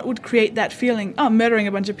would create that feeling? Oh, murdering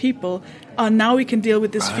a bunch of people. Oh, now we can deal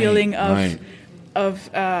with this feeling of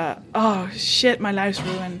oh shit, my life's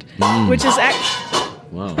ruined. Which is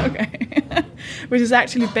Wow. which is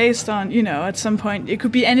actually based on, you know, at some point it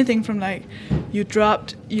could be anything from like you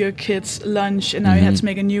dropped your kid's lunch and now you had to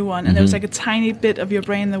make a new one, and there was like a tiny bit of your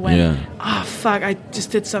brain that went, oh fuck, I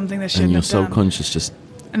just did something that shouldn't And your have done. subconscious just...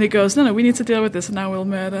 And it goes, no, we need to deal with this, and now we'll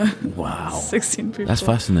murder Wow. 16 people. That's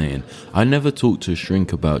fascinating. I never talked to a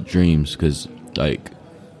shrink about dreams because, like,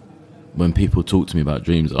 when people talk to me about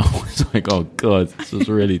dreams, I'm always like, oh, God, this is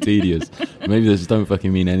really tedious. Maybe they just don't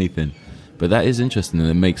fucking mean anything. But that is interesting, and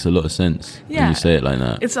it makes a lot of sense when you say it like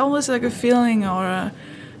that. It's almost like a feeling or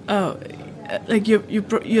like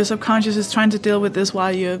your subconscious is trying to deal with this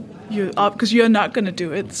while you're up, because you're not going to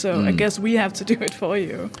do it. So I guess we have to do it for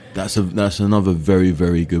you. That's another very,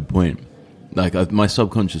 very good point. Like, my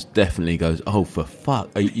subconscious definitely goes, oh, for fuck,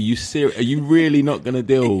 are you serious? Are you really not going to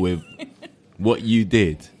deal with what you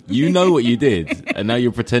did? You know what you did, and now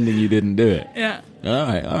you're pretending you didn't do it. Yeah. All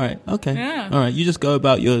right, okay. Yeah. All right, you just go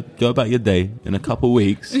about your day. In a couple of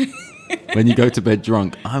weeks, when you go to bed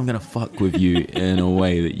drunk, I'm gonna fuck with you in a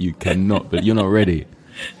way that you cannot. But you're not ready.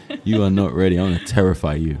 You are not ready. I'm gonna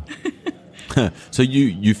terrify you. So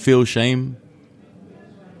you feel shame?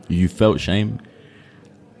 You felt shame?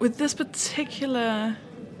 With this particular,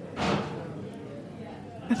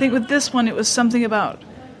 I think with this one, it was something about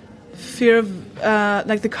fear of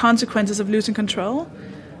like the consequences of losing control.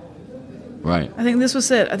 Right. I think this was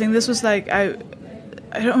it. I think this was like I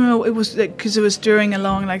don't know. It was because it was during a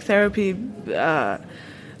long like therapy,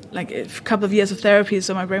 like a couple of years of therapy.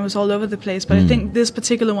 So my brain was all over the place. But I think this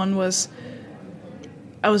particular one was,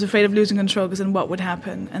 I was afraid of losing control because then what would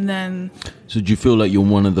happen? And then. So do you feel like you're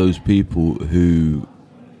one of those people who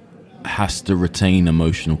has to retain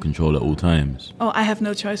emotional control at all times? Oh, I have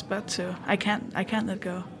no choice but to. I can't let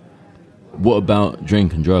go. What about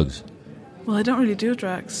drink and drugs? Well, I don't really do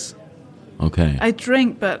drugs. Okay. I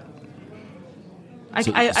drink, but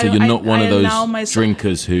So you're not one of allow those myself-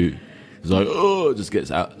 drinkers who is like, oh, just gets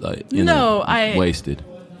out, like, you know, wasted.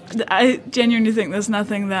 I genuinely think there's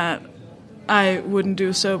nothing that I wouldn't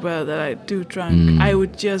do sober that I do drunk. I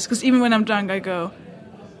would just, because even when I'm drunk, I go,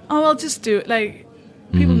 oh, well, just do it. Like,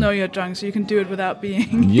 people know you're drunk, so you can do it without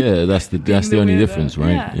being. Yeah, that's the only weirdo. difference,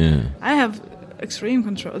 right? Yeah. I have extreme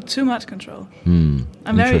control, too much control. Hmm.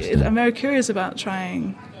 I'm Interesting. very curious about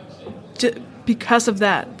trying, because of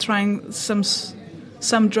that, trying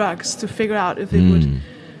some drugs to figure out if it would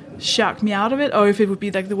shock me out of it, or if it would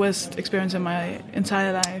be like the worst experience in my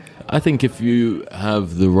entire life. I think if you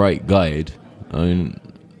have the right guide, I mean,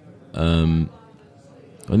 and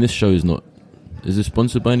this show is not. Is it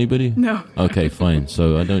sponsored by anybody? No. Okay, fine.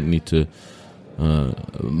 So I don't need to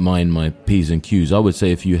mind my P's and Q's. I would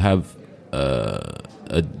say if you have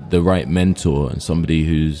the right mentor and somebody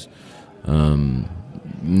who's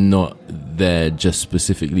not there just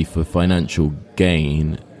specifically for financial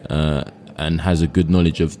gain, and has a good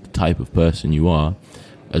knowledge of the type of person you are,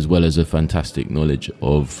 as well as a fantastic knowledge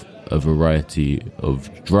of a variety of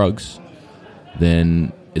drugs,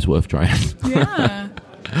 then it's worth trying. Yeah.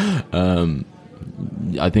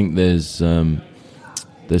 I think there's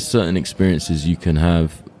certain experiences you can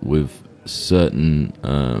have with certain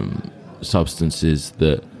substances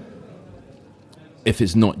that, if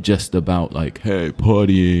it's not just about like, hey,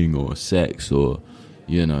 partying or sex or,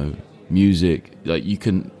 you know, music, like you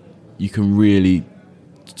can really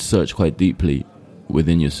search quite deeply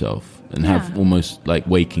within yourself and have almost like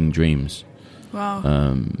waking dreams. Wow.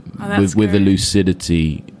 With a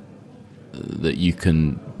lucidity that you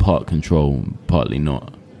can part control, partly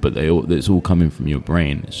not, but it's all coming from your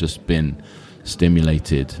brain. It's just been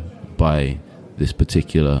stimulated by this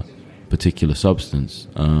particular substance.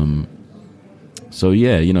 So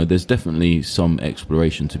yeah, you know, there's definitely some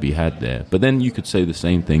exploration to be had there. But then you could say the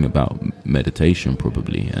same thing about meditation,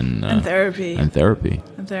 probably, and therapy. And therapy.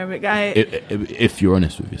 If you're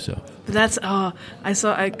honest with yourself. But that's I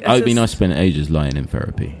spent ages lying in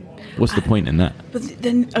therapy. What's the point in that? But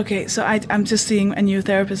then, okay, so I'm just seeing a new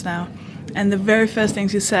therapist now, and the very first thing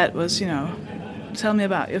she said was, you know, tell me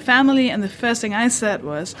about your family. And the first thing I said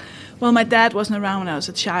was, well, my dad wasn't around when I was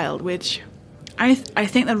a child, which I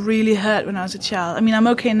think that really hurt when I was a child. I mean, I'm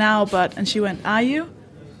okay now, but... And she went, are you?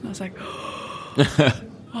 And I was like,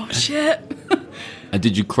 oh, shit. And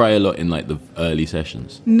did you cry a lot in, like, the early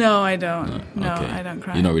sessions? No, I don't. No, okay. I don't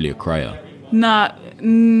cry. You're not really a crier? Not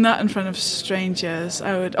in front of strangers.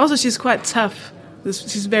 I would... Also, she's quite tough.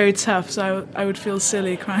 She's very tough, so I would feel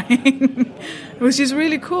silly crying. But she's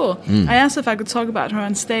really cool. I asked her if I could talk about her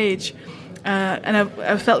on stage, and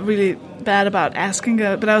I felt really bad about asking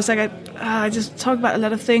her, but I was like, I just talk about a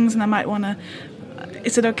lot of things, and I might want to...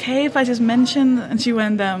 Is it okay if I just mention? And she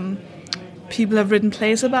went, people have written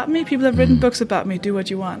plays about me, people have written books about me, do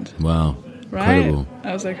what you want. Wow. Right? Incredible.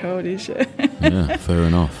 I was like, holy shit. Yeah, fair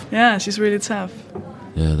enough. Yeah, she's really tough.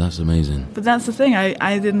 Yeah, that's amazing. But that's the thing,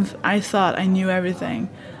 I thought I knew everything.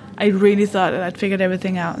 I really thought that I'd figured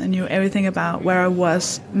everything out and knew everything about where I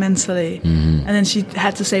was mentally. And then she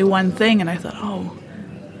had to say one thing, and I thought, oh,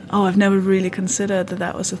 I've never really considered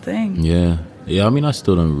that was a thing. Yeah. I mean, I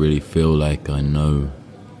still don't really feel like I know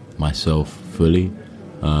myself fully.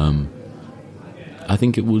 I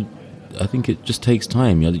think it just takes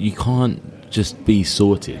time. You can't just be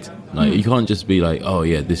sorted. Like you can't just be like, oh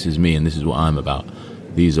yeah, this is me and this is what I'm about.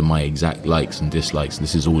 These are my exact likes and dislikes. And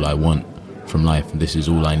this is all I want from life, and this is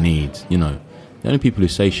all I need. You know, the only people who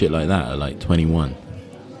say shit like that are like 21.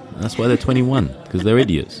 And that's why they're 21, because they're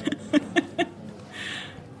idiots.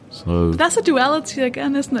 So that's a duality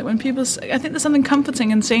again, isn't it? When people say, I think there's something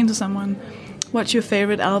comforting in saying to someone, what's your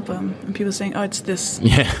favorite album? And people saying, oh, it's this.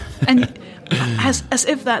 Yeah. And as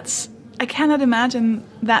if that's... I cannot imagine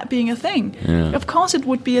that being a thing. Yeah. Of course it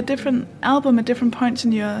would be a different album at different points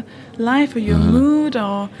in your life, or your mood,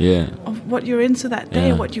 or of what you're into that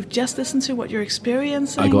day, what you've just listened to, what you're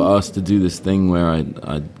experiencing. I got asked to do this thing where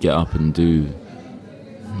I'd get up and do,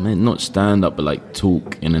 not stand up, but like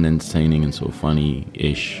talk in an entertaining and sort of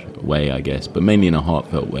funny-ish way, I guess, but mainly in a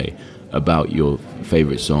heartfelt way, about your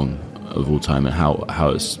favourite song of all time and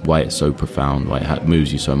why it's so profound, why it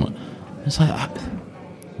moves you so much. It's like...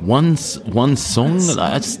 One song,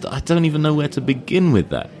 I don't even know where to begin with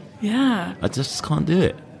that. Yeah. I just can't do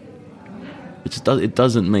it. It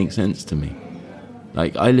doesn't make sense to me.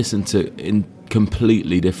 Like, I listen to in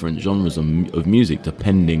completely different genres of music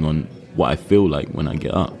depending on what I feel like when I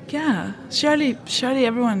get up. Yeah. Surely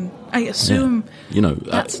everyone, I assume, you know,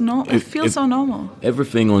 that's not. It feels so normal.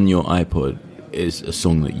 Everything on your iPod is a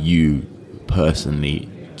song that you personally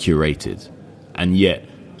curated, and yet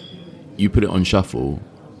you put it on shuffle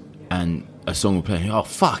and a song will play. Oh,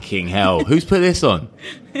 fucking hell! Who's put this on?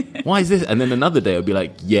 Why is this? And then another day it'll be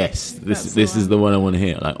like, yes, this is the one I want to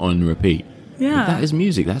hear, like on repeat. Yeah, but that is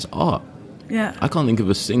music. That's art. Yeah, I can't think of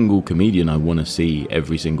a single comedian I want to see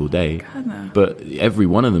every single day. God, no. But every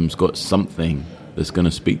one of them's got something that's going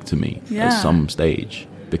to speak to me at some stage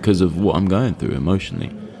because of what I'm going through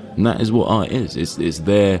emotionally, and that is what art is. It's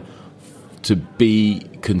there to be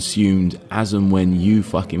consumed as and when you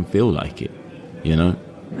fucking feel like it. You know.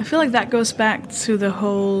 I feel like that goes back to the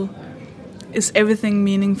whole, is everything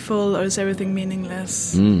meaningful or is everything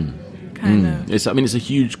meaningless? Kind of. It's a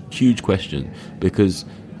huge question, because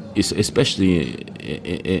it's especially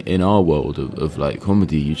in our world of like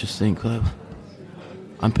comedy, you just think, well,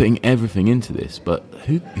 I'm putting everything into this, but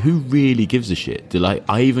who really gives a shit? Do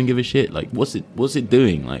I even give a shit? Like, what's it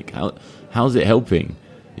doing? Like, how's it helping?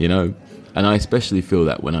 You know? And I especially feel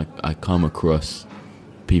that when I come across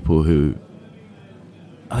people who...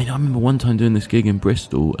 I mean, I remember one time doing this gig in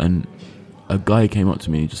Bristol, and a guy came up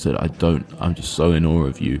to me and just said, I'm just so in awe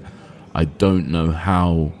of you. I just don't know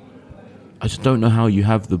how you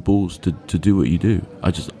have the balls to do what you do.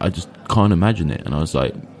 I just can't imagine it. And I was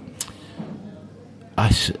like,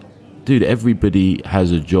 dude, everybody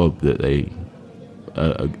has a job that they,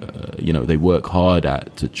 they work hard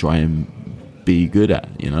at to try and be good at,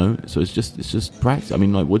 So it's just practice. I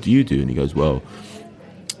mean, like, what do you do? And he goes, well,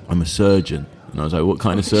 I'm a surgeon. And I was like, what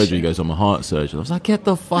kind of surgery? He goes, I'm a heart surgeon. I was like, get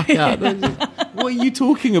the fuck out. What are you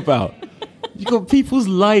talking about? You got people's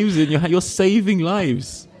lives in your hand. You're saving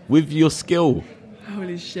lives with your skill.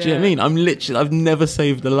 Holy shit. Do you know what I mean? I've never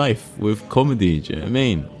saved a life with comedy. Do you know what I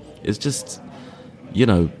mean? It's just,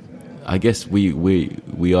 I guess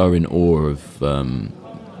we are in awe of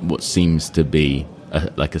what seems to be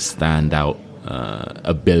like a standout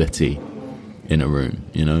ability in a room,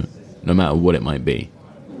 no matter what it might be.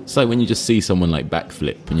 It's like when you just see someone like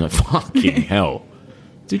backflip and you're like, fucking hell.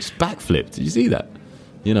 Dude, just backflip. Did you see that?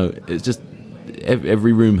 It's just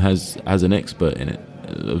every room has an expert in it,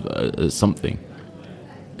 something.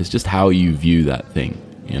 It's just how you view that thing,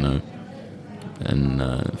 And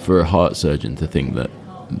for a heart surgeon to think that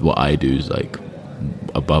what I do is like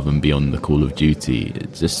above and beyond the call of duty,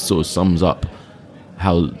 it just sort of sums up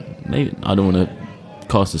how, maybe I don't want to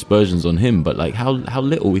cast aspersions on him, but like how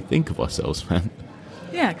little we think of ourselves, man.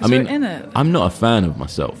 Yeah, because we're in it. I'm not a fan of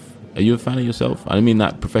myself. Are you a fan of yourself? I mean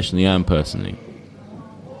that professionally and personally.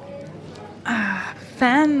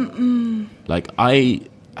 Fan? Like, I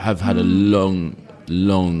have had a long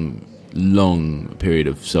period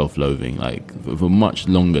of self-loathing, like for much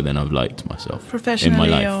longer than I've liked myself professionally in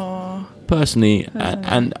my life. Or personally,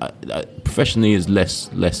 and professionally is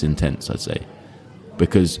less intense, I'd say,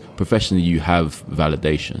 because professionally you have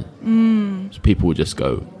validation. So people will just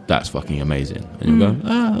go, "That's fucking amazing," and you'll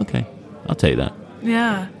go, okay, I'll take that.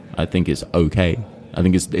 Yeah. I think it's okay. I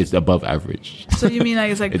think it's above average. So you mean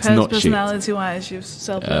like it's like It's not personality-wise, you've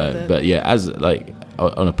self-loved it? But yeah, as like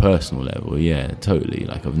on a personal level, yeah, totally.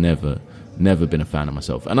 Like I've never been a fan of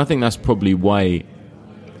myself, and I think that's probably why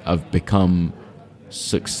I've become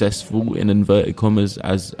successful in inverted commas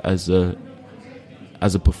as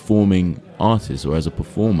a performing artist or as a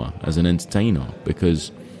performer, as an entertainer,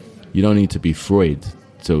 because you don't need to be Freud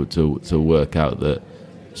to work out that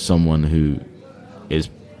someone who is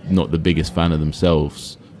not the biggest fan of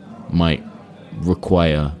themselves might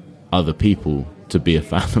require other people to be a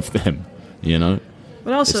fan of them,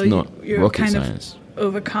 But also, it's not you're rocket kind science.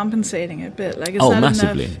 of overcompensating a bit. Like it's Oh, not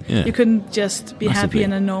massively, enough. yeah. You couldn't just be happy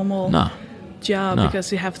in a normal job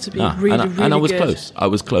because you have to be really and I was good. close. I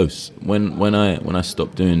was close when I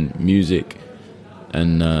stopped doing music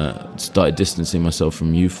and started distancing myself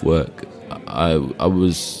from youth work. I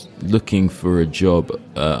was looking for a job.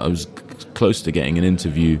 I was close to getting an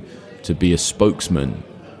interview to be a spokesman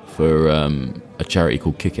for a charity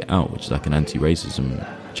called Kick It Out, which is like an anti-racism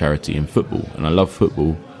charity in football. And I love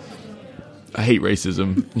football. I hate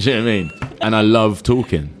racism. Do you know what I mean? And I love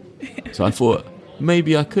talking. So I thought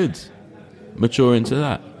maybe I could mature into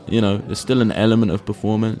that. There's still an element of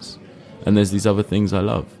performance, and there's these other things I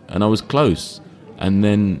love. And I was close, and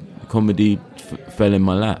then comedy fell in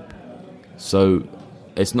my lap. So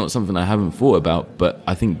it's not something I haven't thought about, but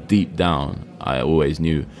I think deep down I always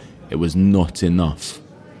knew it was not enough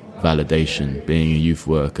validation being a youth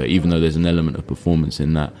worker. Even though there's an element of performance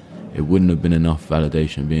in that, it wouldn't have been enough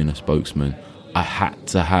validation being a spokesman. I had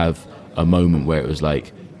to have a moment where it was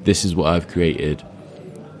like, this is what I've created,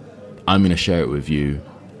 I'm going to share it with you,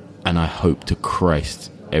 and I hope to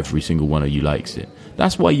Christ every single one of you likes it.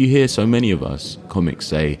 That's why you hear so many of us comics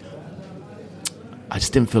say, I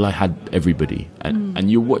just didn't feel I had everybody. And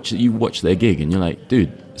you watch their gig and you're like,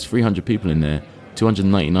 dude, there's 300 people in there,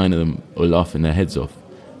 299 of them are laughing their heads off.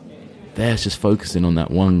 They're just focusing on that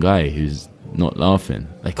one guy who's not laughing.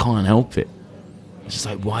 They can't help it. It's just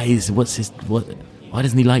like, why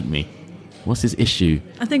doesn't he like me? What's his issue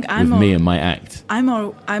I think with me and my act?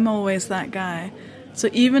 I'm always that guy. So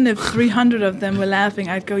even if 300 of them were laughing,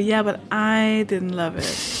 I'd go, yeah, but I didn't love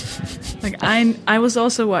it. Like I was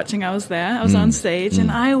also watching. I was there. I was on stage,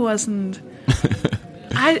 and I wasn't.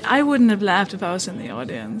 I wouldn't have laughed if I was in the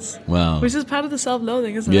audience. Wow. Which is part of the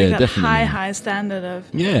self-loathing, isn't it? Yeah, like that definitely. high standard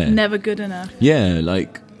of never good enough. Yeah,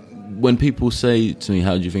 like when people say to me,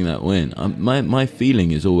 how do you think that went? My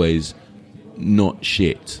feeling is always not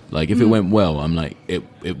shit. Like if it went well, I'm like,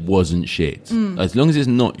 it wasn't shit. As long as it's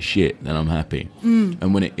not shit, then I'm happy.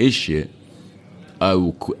 And when it is shit, I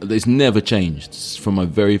will it's never changed from my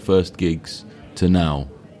very first gigs to now.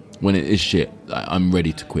 When it is shit, I'm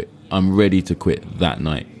ready to quit. I'm ready to quit that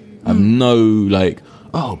night. I've no like,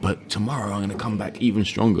 oh, but tomorrow I'm going to come back even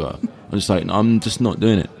stronger. I'm just like, I'm just not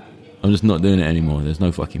doing it. I'm just not doing it anymore. There's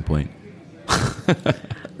no fucking point.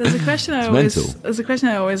 There's a question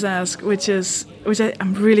I always ask, which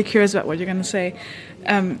I'm really curious about what you're going to say.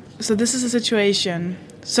 So this is a situation.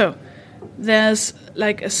 So there's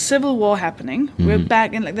like a civil war happening. Mm-hmm. We're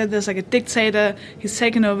back in like there's like a dictator. He's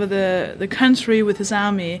taken over the country with his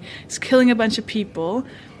army. He's killing a bunch of people.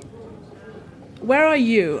 Where are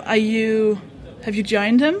you? Have you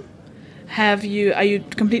joined him? Are you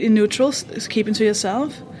completely neutral, keeping to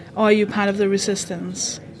yourself, or are you part of the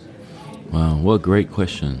resistance? Wow, what a great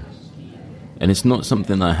question. And it's not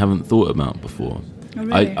something I haven't thought about before. Oh,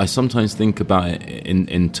 really? I sometimes think about it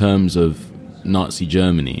in terms of Nazi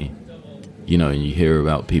Germany. You know, and you hear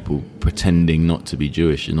about people pretending not to be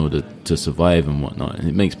Jewish in order to survive and whatnot, and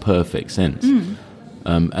it makes perfect sense.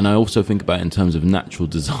 And I also think about it in terms of natural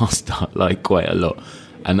disaster, like quite a lot.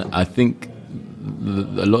 And I think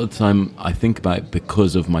a lot of the time I think about it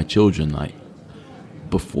because of my children. Like,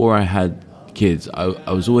 before I had kids,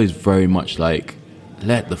 I was always very much like,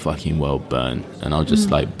 let the fucking world burn, and I'll just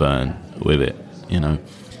like burn with it, you know.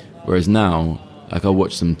 Whereas now, like, I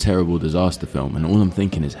watch some terrible disaster film, and all I'm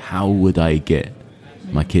thinking is, how would I get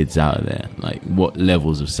my kids out of there? Like, what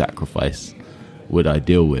levels of sacrifice would I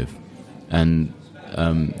deal with? And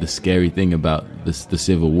the scary thing about the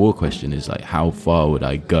Civil War question is, like, how far would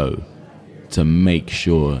I go to make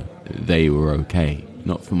sure they were okay?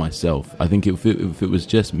 Not for myself. I think if it was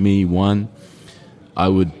just me, I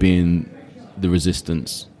would be in the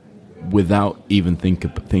resistance without even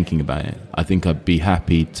thinking about it. I think I'd be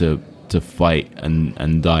happy to fight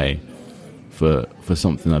and die for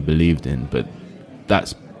something I believed in. But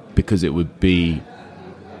that's because it would be,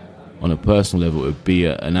 on a personal level, it would be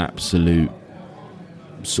an absolute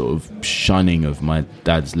sort of shunning of my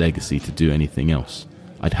dad's legacy to do anything else.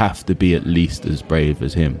 I'd have to be at least as brave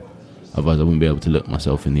as him. Otherwise I wouldn't be able to look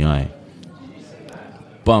myself in the eye.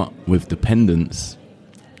 But with dependence,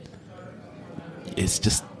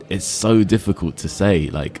 it's so difficult to say.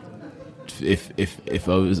 Like, if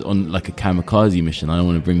I was on like a kamikaze mission, I don't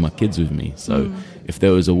want to bring my kids with me. So if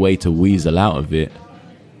there was a way to weasel out of it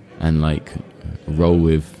and like roll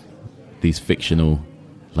with these fictional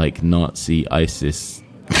like Nazi, ISIS,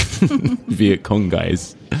 Viet Cong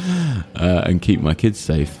guys and keep my kids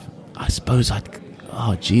safe, I suppose I'd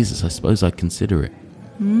consider it.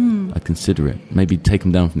 I'd consider it. Maybe take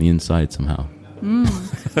them down from the inside somehow.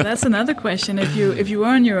 So that's another question. If you were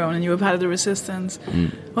on your own and you were part of the resistance,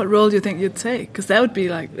 what role do you think you'd take? Because that would be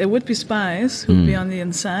like, there would be spies who'd be on the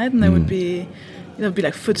inside, and there would be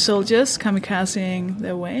like foot soldiers kamikazing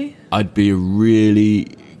their way. I'd be a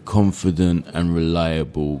really confident and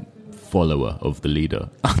reliable follower of the leader.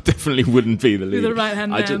 I definitely wouldn't be the leader. Be the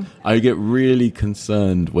right-hand man. I get really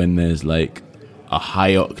concerned when there's like a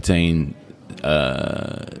high octane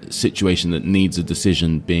situation that needs a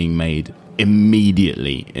decision being made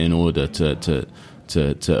immediately in order to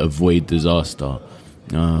avoid disaster.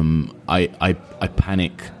 I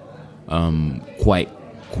panic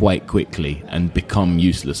quite quickly and become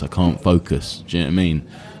useless. I can't focus. Do you know what I mean?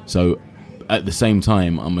 So at the same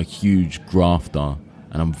time, I'm a huge grafter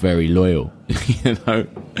and I'm very loyal, you know,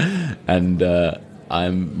 and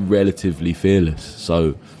I'm relatively fearless.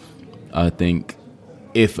 So I think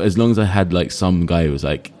as long as I had like some guy who was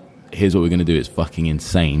like, here's what we're going to do, it's fucking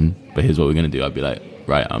insane, but here's what we're going to do, I'd be like,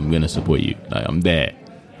 right, I'm going to support you. Like, I'm there.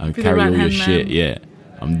 I'll carry all your shit. Yeah,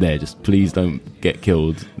 I'm there. Just please don't get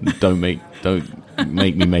killed. Don't make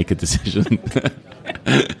me make a decision.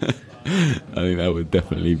 I think that would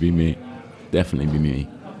definitely be me. Definitely be me.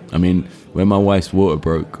 I mean, when my wife's water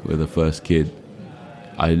broke with her first kid,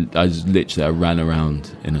 I just literally ran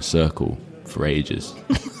around in a circle for ages.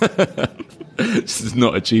 Just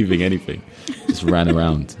not achieving anything. Just ran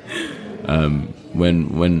around.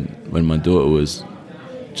 When my daughter was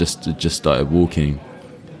just started walking,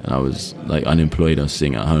 and I was like unemployed, I was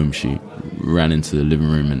sitting at home, she ran into the living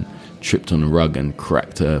room and tripped on the rug and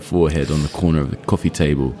cracked her forehead on the corner of the coffee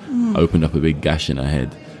table, opened up a big gash in her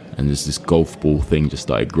head, and there's this golf ball thing just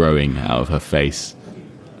started growing out of her face.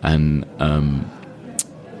 And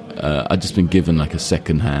I'd just been given like a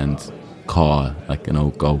second-hand car, like an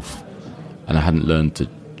old Golf, and I hadn't learned to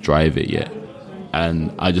drive it yet.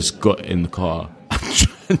 And I just got in the car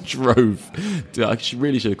and drove. I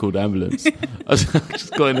really should have called an ambulance. I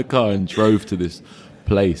just got in the car and drove to this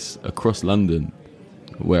place across London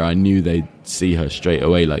where I knew they'd see her straight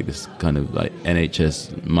away, like this kind of like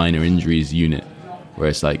NHS minor injuries unit, where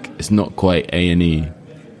it's like, it's not quite A&E,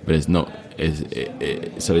 but it's not,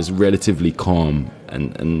 so it's relatively calm,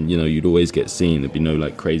 and you know, you'd always get seen, there'd be no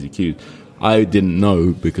like crazy queues. I didn't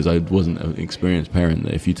know, because I wasn't an experienced parent,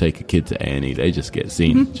 that if you take a kid to A&E, they just get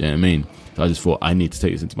seen. Do you know what I mean? So I just thought, I need to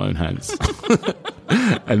take this into my own hands.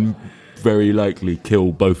 And very likely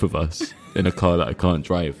kill both of us in a car that I can't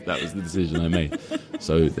drive. That was the decision I made.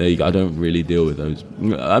 So there you go. I don't really deal with those.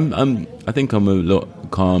 I think I'm a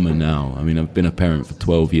lot calmer now. I mean, I've been a parent for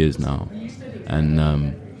 12 years now. And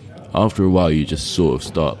after a while, you just sort of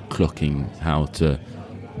start clocking how to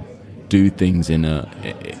do things in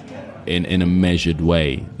a measured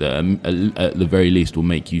way that at the very least will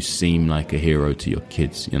make you seem like a hero to your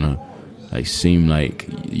kids, you know, like seem like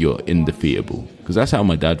you're indefeatable, because that's how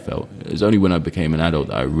my dad felt. It was only when I became an adult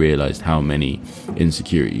that I realized how many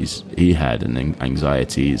insecurities he had, and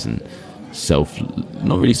anxieties, and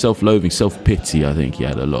not really self-loathing, self-pity. I think he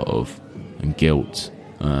had a lot of, and guilt,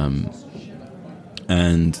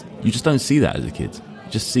 and you just don't see that as a kid.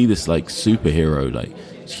 You just see this like superhero, like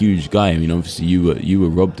huge guy. I mean, obviously you were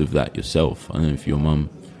robbed of that yourself. I don't know if your mum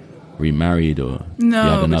remarried or you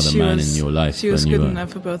had another man in your life. She was good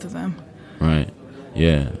enough for both of them. Right.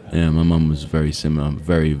 Yeah. My mum was very similar.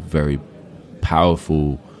 Very, very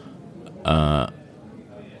powerful, sort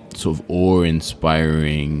of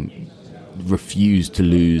awe-inspiring, refused to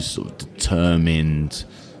lose, sort of determined,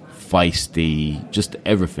 feisty, just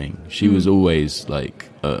everything. She was always like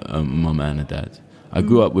a mum and a dad. I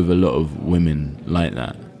grew up with a lot of women like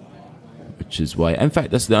that, which is why, in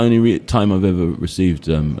fact, that's the only time I've ever received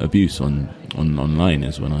abuse online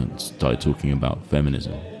is when I started talking about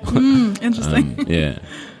feminism. Interesting.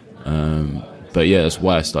 But yeah, that's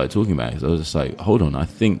why I started talking about it, because I was just like, hold on, I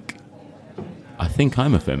think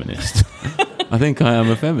I'm a feminist. I think I am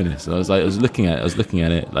a feminist. I was looking at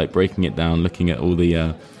it, like breaking it down, looking at all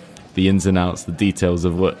the ins and outs, the details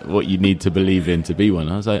of what you need to believe in to be one.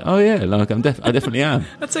 I was like, oh yeah, like I definitely am.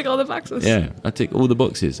 I tick all the boxes. Yeah, I tick all the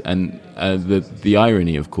boxes. And the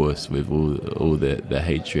irony, of course, with all the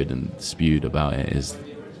hatred and spewed about it is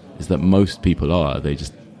that most people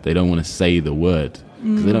they don't want to say the word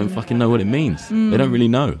because they don't fucking know what it means. They don't really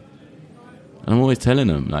know. And I'm always telling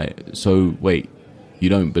them, like, so wait, you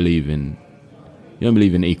don't believe in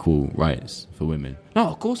equal rights for women? No,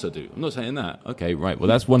 of course I do. I'm not saying that. Okay, right. Well,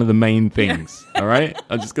 that's one of the main things. All right?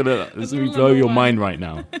 I'm just gonna let me blow your mind right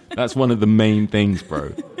now. That's one of the main things,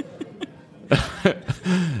 bro.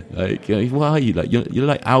 Like, why are you like? You're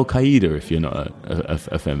like Al Qaeda if you're not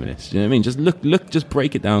a feminist. You know what I mean? Just look. Just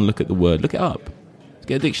break it down. Look at the word. Look it up. Let's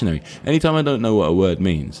get a dictionary. Anytime I don't know what a word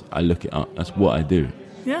means, I look it up. That's what I do.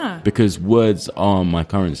 Yeah. Because words are my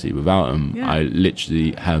currency. Without them, I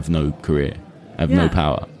literally have no career. I have no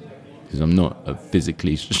power. Because I'm not a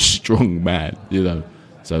physically strong man, you know.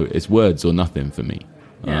 So it's words or nothing for me.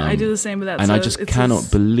 Yeah, I do the same with that. And so I just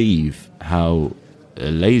cannot believe how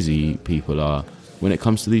lazy people are when it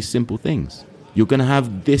comes to these simple things. You're going to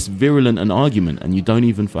have this virulent an argument and you don't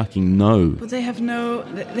even fucking know. But they have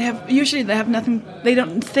nothing, they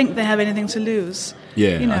don't think they have anything to lose.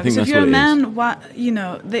 Yeah, you know, I think so that's if you're what a it man,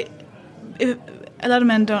 a lot of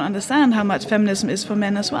men don't understand how much feminism is for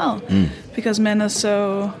men as well. Because men are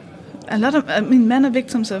men are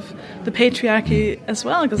victims of the patriarchy as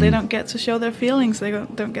well, because they don't get to show their feelings, they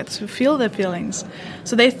don't get to feel their feelings.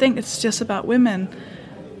 So they think it's just about women.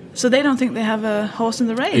 So they don't think they have a horse in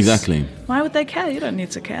the race. Exactly. Why would they care? You don't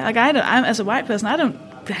need to care. Like I'm as a white person, I don't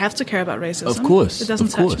have to care about racism. Of course. It doesn't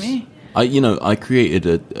touch me. I created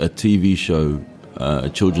a TV show, a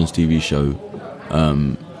children's TV show,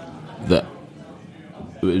 that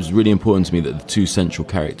it was really important to me that the two central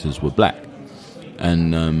characters were black.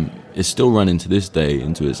 And it's still running to this day,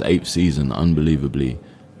 into its 8th season, unbelievably.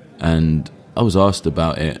 And I was asked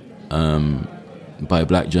about it by a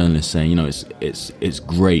black journalist, saying, it's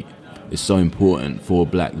great, it's so important for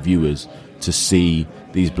black viewers to see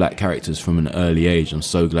these black characters from an early age. I'm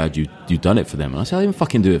so glad you've done it for them. And I said, I didn't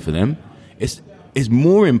fucking do it for them. It's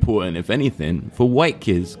more important, if anything, for white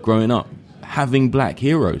kids growing up having black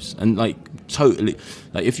heroes. And totally,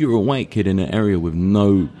 if you're a white kid in an area with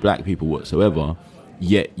no black people whatsoever,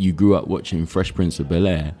 yet you grew up watching Fresh Prince of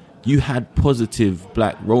Bel-Air, you had positive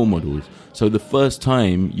black role models. So the first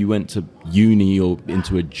time you went to uni or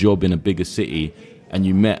into a job in a bigger city and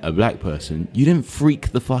you met a black person, you didn't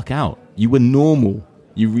freak the fuck out. You were normal.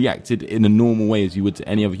 You reacted in a normal way as you would to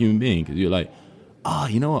any other human being, because you're like,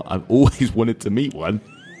 you know what? I've always wanted to meet one.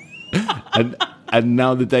 and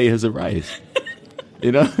now the day has arrived.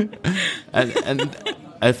 You know?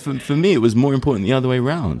 And for me, it was more important the other way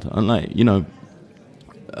around. And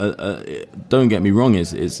don't get me wrong,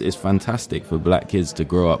 it's fantastic for black kids to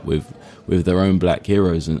grow up with their own black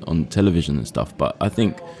heroes on television and stuff. But I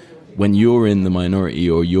think when you're in the minority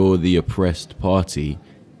or you're the oppressed party,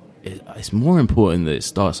 it's more important that it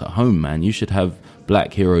starts at home, man. You should have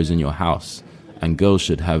black heroes in your house, and girls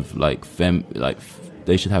should have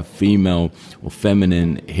they should have female or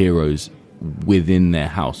feminine heroes within their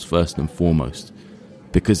house first and foremost,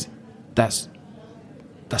 because that's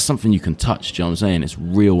something you can touch. Do you know what I'm saying? It's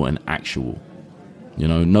real and actual. You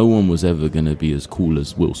know, no one was ever going to be as cool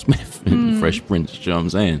as Will Smith in Fresh Prince. Do you know what I'm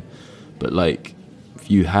saying? But like, if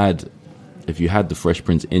you had the Fresh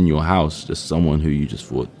Prince in your house, just someone who you just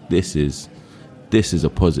thought, this is a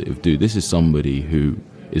positive dude. This is somebody who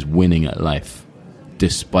is winning at life,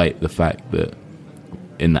 despite the fact that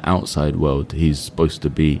in the outside world he's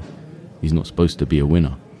not supposed to be a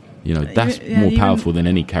winner. You know, that's more powerful than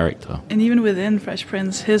any character. And even within Fresh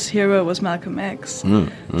Prince, his hero was Malcolm X.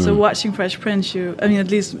 So watching Fresh Prince,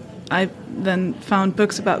 at least I then found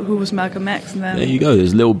books about who was Malcolm X. And then there you go.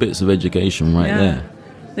 There's little bits of education right there.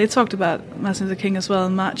 They talked about Martin Luther King as well,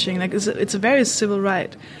 and marching. Like it's a very civil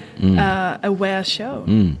right aware show.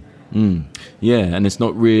 Yeah, and it's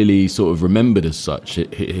not really sort of remembered as such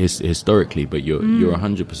historically, but you're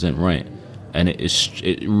 100% right. And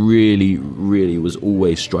it really, really was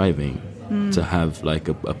always striving to have like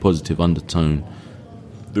a positive undertone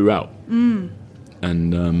throughout.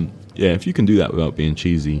 And if you can do that without being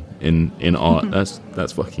cheesy in art,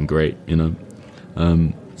 that's fucking great, you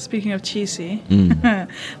know. Speaking of cheesy, the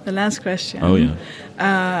last question. Oh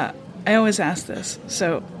yeah. I always ask this.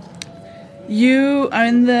 So you are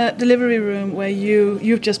in the delivery room where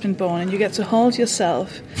you've just been born, and you get to hold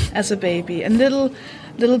yourself as a baby, and little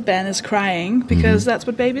Ben is crying because that's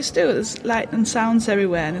what babies do. There's light and sounds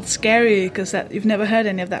everywhere, and it's scary because you've never heard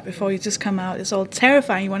any of that before. You just come out. It's all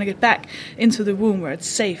terrifying. You want to get back into the womb where it's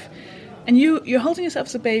safe. And you're holding yourself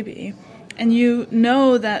as a baby, and you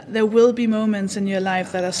know that there will be moments in your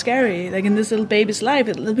life that are scary. Like in this little baby's life,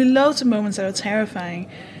 there'll be loads of moments that are terrifying.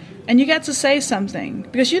 And you get to say something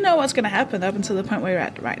because you know what's going to happen up until the point where you're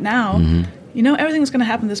at right now. You know everything's going to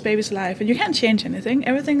happen in this baby's life, and you can't change anything.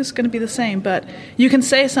 Everything is going to be the same, but you can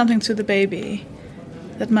say something to the baby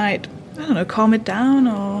that might, I don't know, calm it down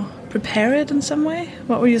or prepare it in some way.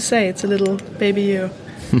 What would you say to little baby you?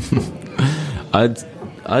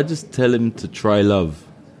 I'd just tell him to try love.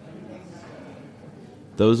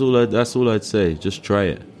 That's all I'd say. Just try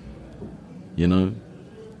it. You know,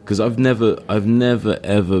 because I've never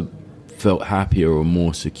ever felt happier or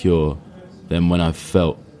more secure than when I've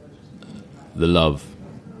felt the love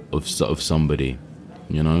of somebody,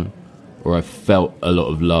 you know, or I felt a lot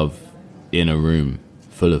of love in a room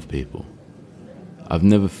full of people. I've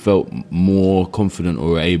never felt more confident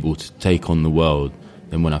or able to take on the world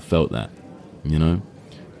than when I felt that, you know.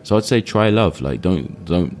 So I'd say try love. Like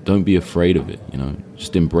don't be afraid of it, you know.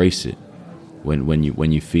 Just embrace it when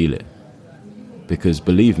you feel it. Because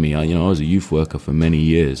believe me, I was a youth worker for many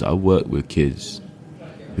years. I worked with kids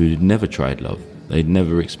who'd never tried love. They'd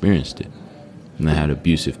never experienced it. And they had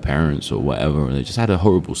abusive parents or whatever, and they just had a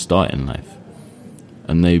horrible start in life.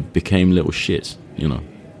 And they became little shits, you know.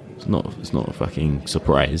 It's not a fucking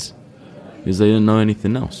surprise, because they didn't know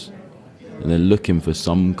anything else. And they're looking for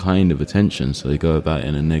some kind of attention, so they go about it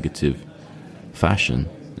in a negative fashion.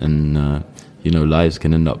 And, lives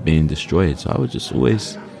can end up being destroyed. So I would just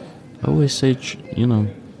always say,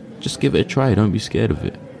 just give it a try. Don't be scared of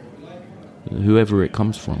it. Whoever it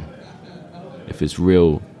comes from. If it's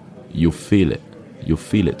real, you'll feel it. You'll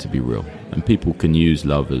feel it to be real. And people can use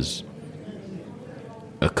love as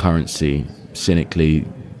a currency, cynically,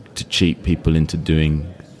 to cheat people into doing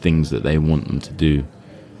things that they want them to do.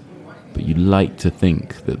 But you like to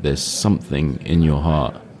think that there's something in your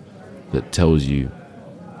heart that tells you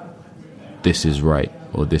this is right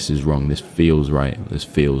or this is wrong. This feels right. This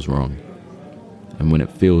feels wrong. And when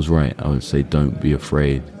it feels right, I would say don't be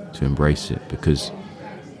afraid to embrace it, because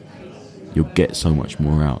you'll get so much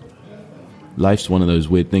more out. Life's one of those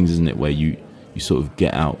weird things, isn't it, where you sort of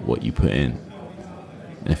get out what you put in.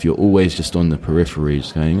 And if you're always just on the periphery,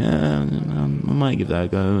 just going, I might give that a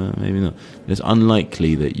go, maybe not. It's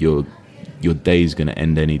unlikely that your day's going to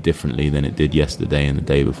end any differently than it did yesterday and the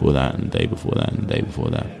day before that and the day before that and the day before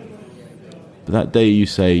that. But that day you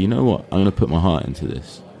say, you know what, I'm going to put my heart into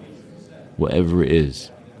this. Whatever it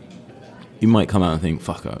is. You might come out and think,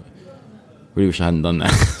 fuck, I really wish I hadn't done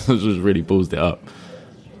that. I just really ballsed it up.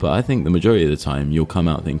 But I think the majority of the time you'll come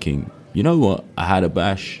out thinking, you know what, I had a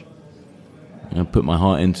bash. I put my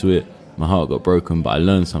heart into it. My heart got broken, but I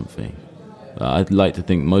learned something. I'd like to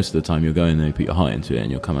think most of the time you'll go in there, you put your heart into it, and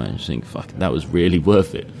you'll come out and just think, fuck, that was really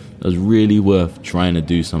worth it. That was really worth trying to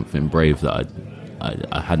do something brave that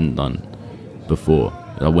I hadn't done before.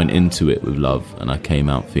 I went into it with love, and I came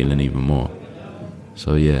out feeling even more.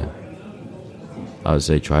 So yeah, I would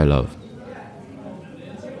say try love.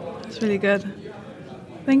 It's really good.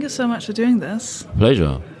 Thank you so much for doing this.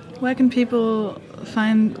 Pleasure. Where can people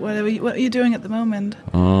find what are you doing at the moment?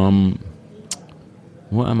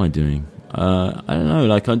 What am I doing? I don't know.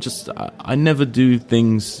 Like I never do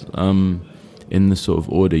things in the sort of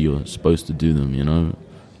order you're supposed to do them. You know,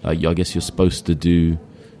 like I guess you're supposed to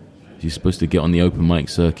get on the open mic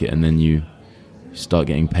circuit, and then you start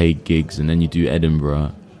getting paid gigs, and then you do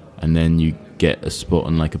Edinburgh, and then you get a spot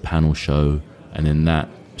on like a panel show, and then that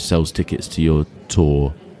sells tickets to your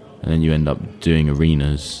tour, and then you end up doing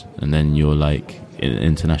arenas, and then you're like an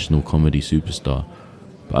international comedy superstar.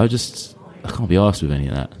 But I can't be arsed with any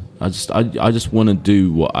of that. I just want to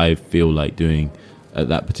do what I feel like doing at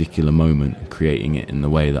that particular moment, creating it in the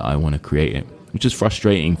way that I want to create it, which is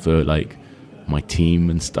frustrating for like my team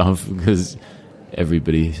and stuff, because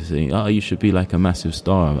everybody's saying, "Oh, you should be like a massive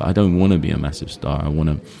star." I don't want to be a massive star. I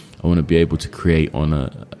want to be able to create on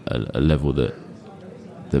a level that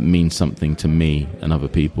means something to me and other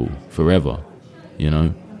people forever, you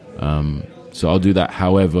know. So I'll do that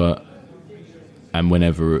however and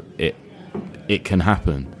whenever it can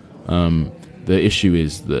happen. The issue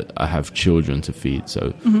is that I have children to feed,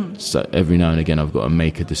 so every now and again I've got to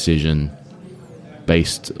make a decision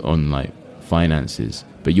based on like finances,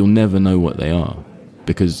 but you'll never know what they are,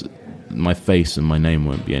 because my face and my name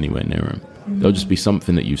won't be anywhere near them. There'll just be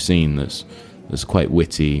something that you've seen that's quite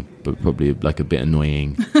witty, but probably like a bit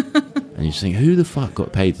annoying. And you're saying, who the fuck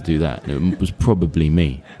got paid to do that? And it was probably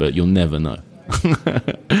me, but you'll never know.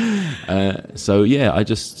 So yeah, I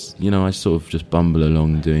sort of just bumble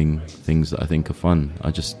along doing things that I think are fun.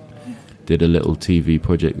 I just did a little TV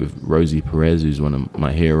project with Rosie Perez, who's one of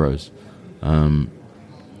my heroes.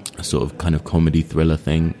 A sort of kind of comedy thriller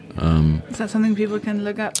thing. Is that something people can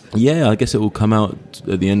look up? Yeah, I guess it will come out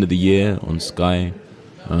at the end of the year on Sky.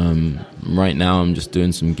 Right now I'm just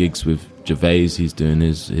doing some gigs with Gervais. He's doing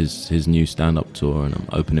his new stand-up tour, and I'm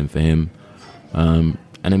opening for him.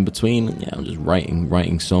 And in between, yeah, I'm just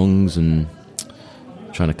writing songs and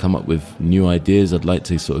trying to come up with new ideas. I'd like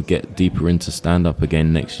to sort of get deeper into stand-up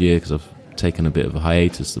again next year, because I've taken a bit of a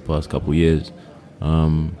hiatus the past couple of years.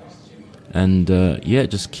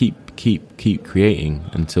 Just keep creating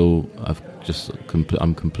until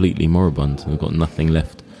I'm completely moribund and I've got nothing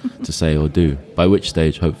left to say or do. By which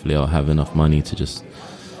stage, hopefully, I'll have enough money to just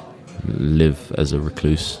live as a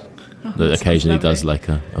recluse that occasionally does like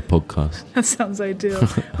a podcast. That sounds ideal.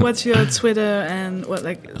 What's your Twitter and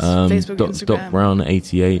Facebook, Instagram?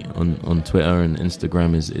 DocBrown88 on Twitter, and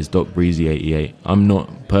Instagram is DocBreezy88. I'm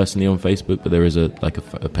not personally on Facebook, but there is a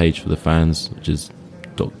page for the fans, which is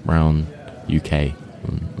Doc Brown UK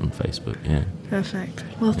on Facebook. Yeah. Perfect.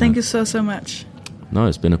 Well, thank you so much. No,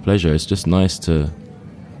 it's been a pleasure. It's just nice to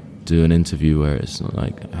do an interview where it's not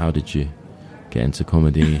like, how did you get into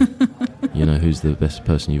comedy? You know, who's the best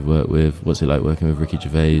person you've worked with? What's it like working with Ricky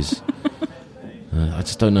Gervais? I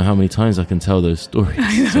just don't know how many times I can tell those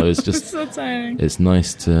stories. So it's just so tiring. It's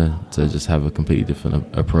nice to just have a completely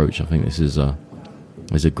different approach. I think this is a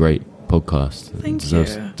great podcast. Thank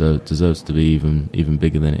you. Deserves to be even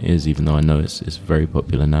bigger than it is, even though I know it's very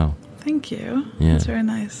popular now. Thank you. Yeah. That's very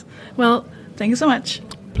nice. Well, thank you so much.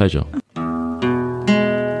 Pleasure.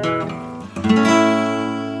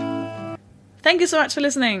 Thank you so much for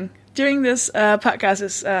listening. Doing this podcast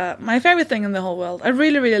is my favorite thing in the whole world. I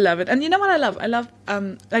really, really love it. And you know what I love? I love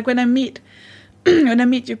like when I meet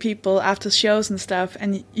you people after shows and stuff,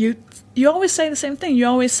 and you always say the same thing. You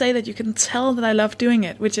always say that you can tell that I love doing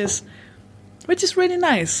it, which is really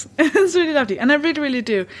nice. It's really lovely, and I really, really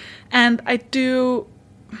do. And I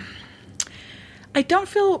don't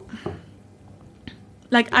feel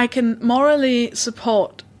like I can morally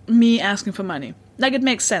support me asking for money. Like, it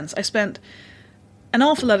makes sense. I spent an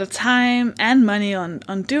awful lot of time and money on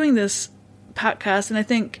doing this podcast, and I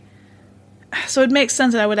think so it makes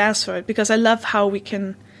sense that I would ask for it, because I love how we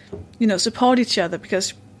can, support each other,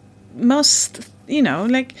 because most,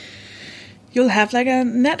 like, you'll have like a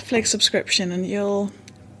Netflix subscription, and you'll,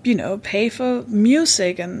 pay for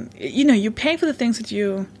music, and, you pay for the things that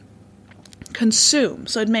you consume,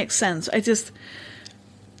 so it makes sense. I just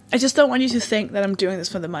don't want you to think that I'm doing this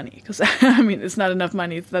for the money, because I mean, it's not enough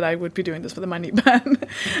money that I would be doing this for the money, but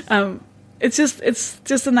it's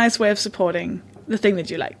just a nice way of supporting the thing that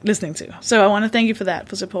you like listening to. So I want to thank you for that,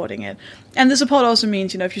 for supporting it. And the support also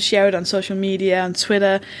means, if you share it on social media, on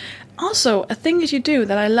Twitter. Also, a thing that you do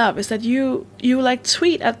that I love is that you like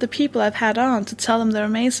tweet at the people I've had on to tell them they're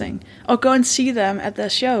amazing, or go and see them at their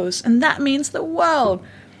shows, and that means the world.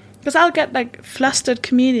 Because I'll get like flustered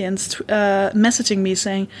comedians messaging me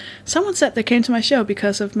saying, someone said they came to my show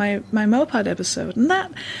because of my Mopad episode. And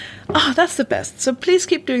that's the best. So please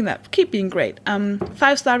keep doing that. Keep being great.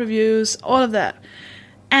 5-star reviews, all of that.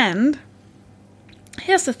 And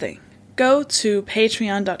here's the thing. Go to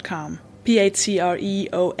patreon.com,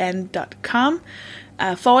 patreon.com,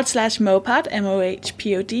 /Mopad,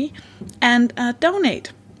 MOHPOD, and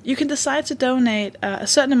donate. You can decide to donate a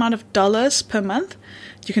certain amount of dollars per month.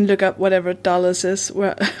 You can look up whatever dollars is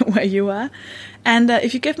where you are. And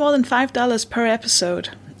if you give more than $5 per episode,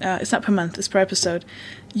 it's not per month, it's per episode,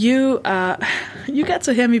 you get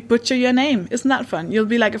to hear me butcher your name. Isn't that fun? You'll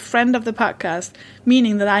be like a friend of the podcast,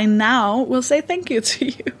 meaning that I now will say thank you to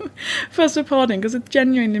you for supporting, because it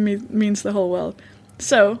genuinely means the whole world.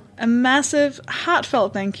 So, a massive,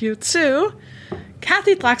 heartfelt thank you to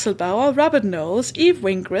Kathy Draxelbauer, Robert Knowles, Eve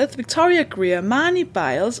Wingrith, Victoria Greer, Marnie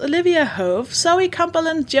Biles, Olivia Hove, Zoe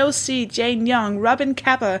Cumberland, Joe C., Jane Young, Robin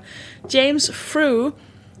Capper, James Frew,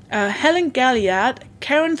 Helen Galliard,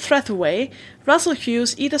 Karen Threathaway, Russell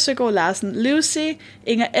Hughes, Ida Søgaard Larsen, Lucy,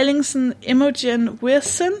 Inger Ellingsen, Imogen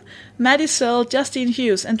Wilson, Maddie Searle, Justine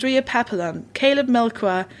Hughes, Andrea Papillon, Caleb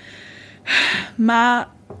Melqua,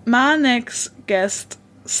 Marnex Guest,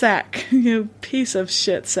 Zach, you piece of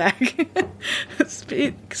shit, Zach.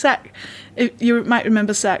 Zach, you might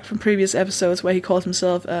remember Zach from previous episodes where he called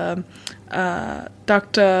himself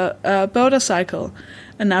Dr. Motorcycle,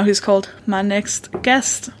 and now he's called My Next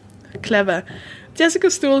Guest. Clever. Jessica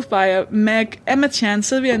Stuhlfire, Meg, Emma Chan,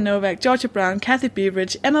 Sylvia Novak, Georgia Brown, Kathy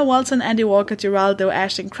Beveridge, Emma Walton, Andy Walker, Geraldo,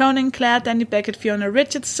 Ashton Cronin, Claire, Danny Beckett, Fiona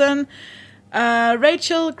Richardson,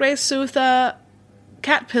 Rachel, Grace Souther,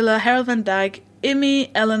 Kat Pillar, Harold Van Dyke, Imi,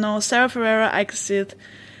 Eleanor, Sarah Ferreira, Ikesid,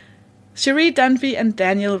 Cherie Dunphy, and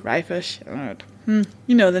Daniel Reifish.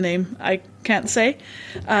 You know the name I can't say.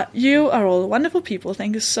 You are all wonderful people.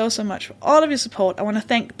 Thank you so much for all of your support. I want to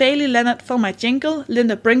thank Bailey Leonard for my jingle,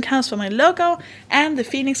 Linda Brinkhouse for my logo, and the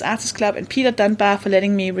Phoenix Artists Club and Peter Dunbar for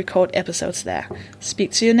letting me record episodes there.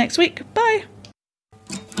 Speak to you next week. Bye!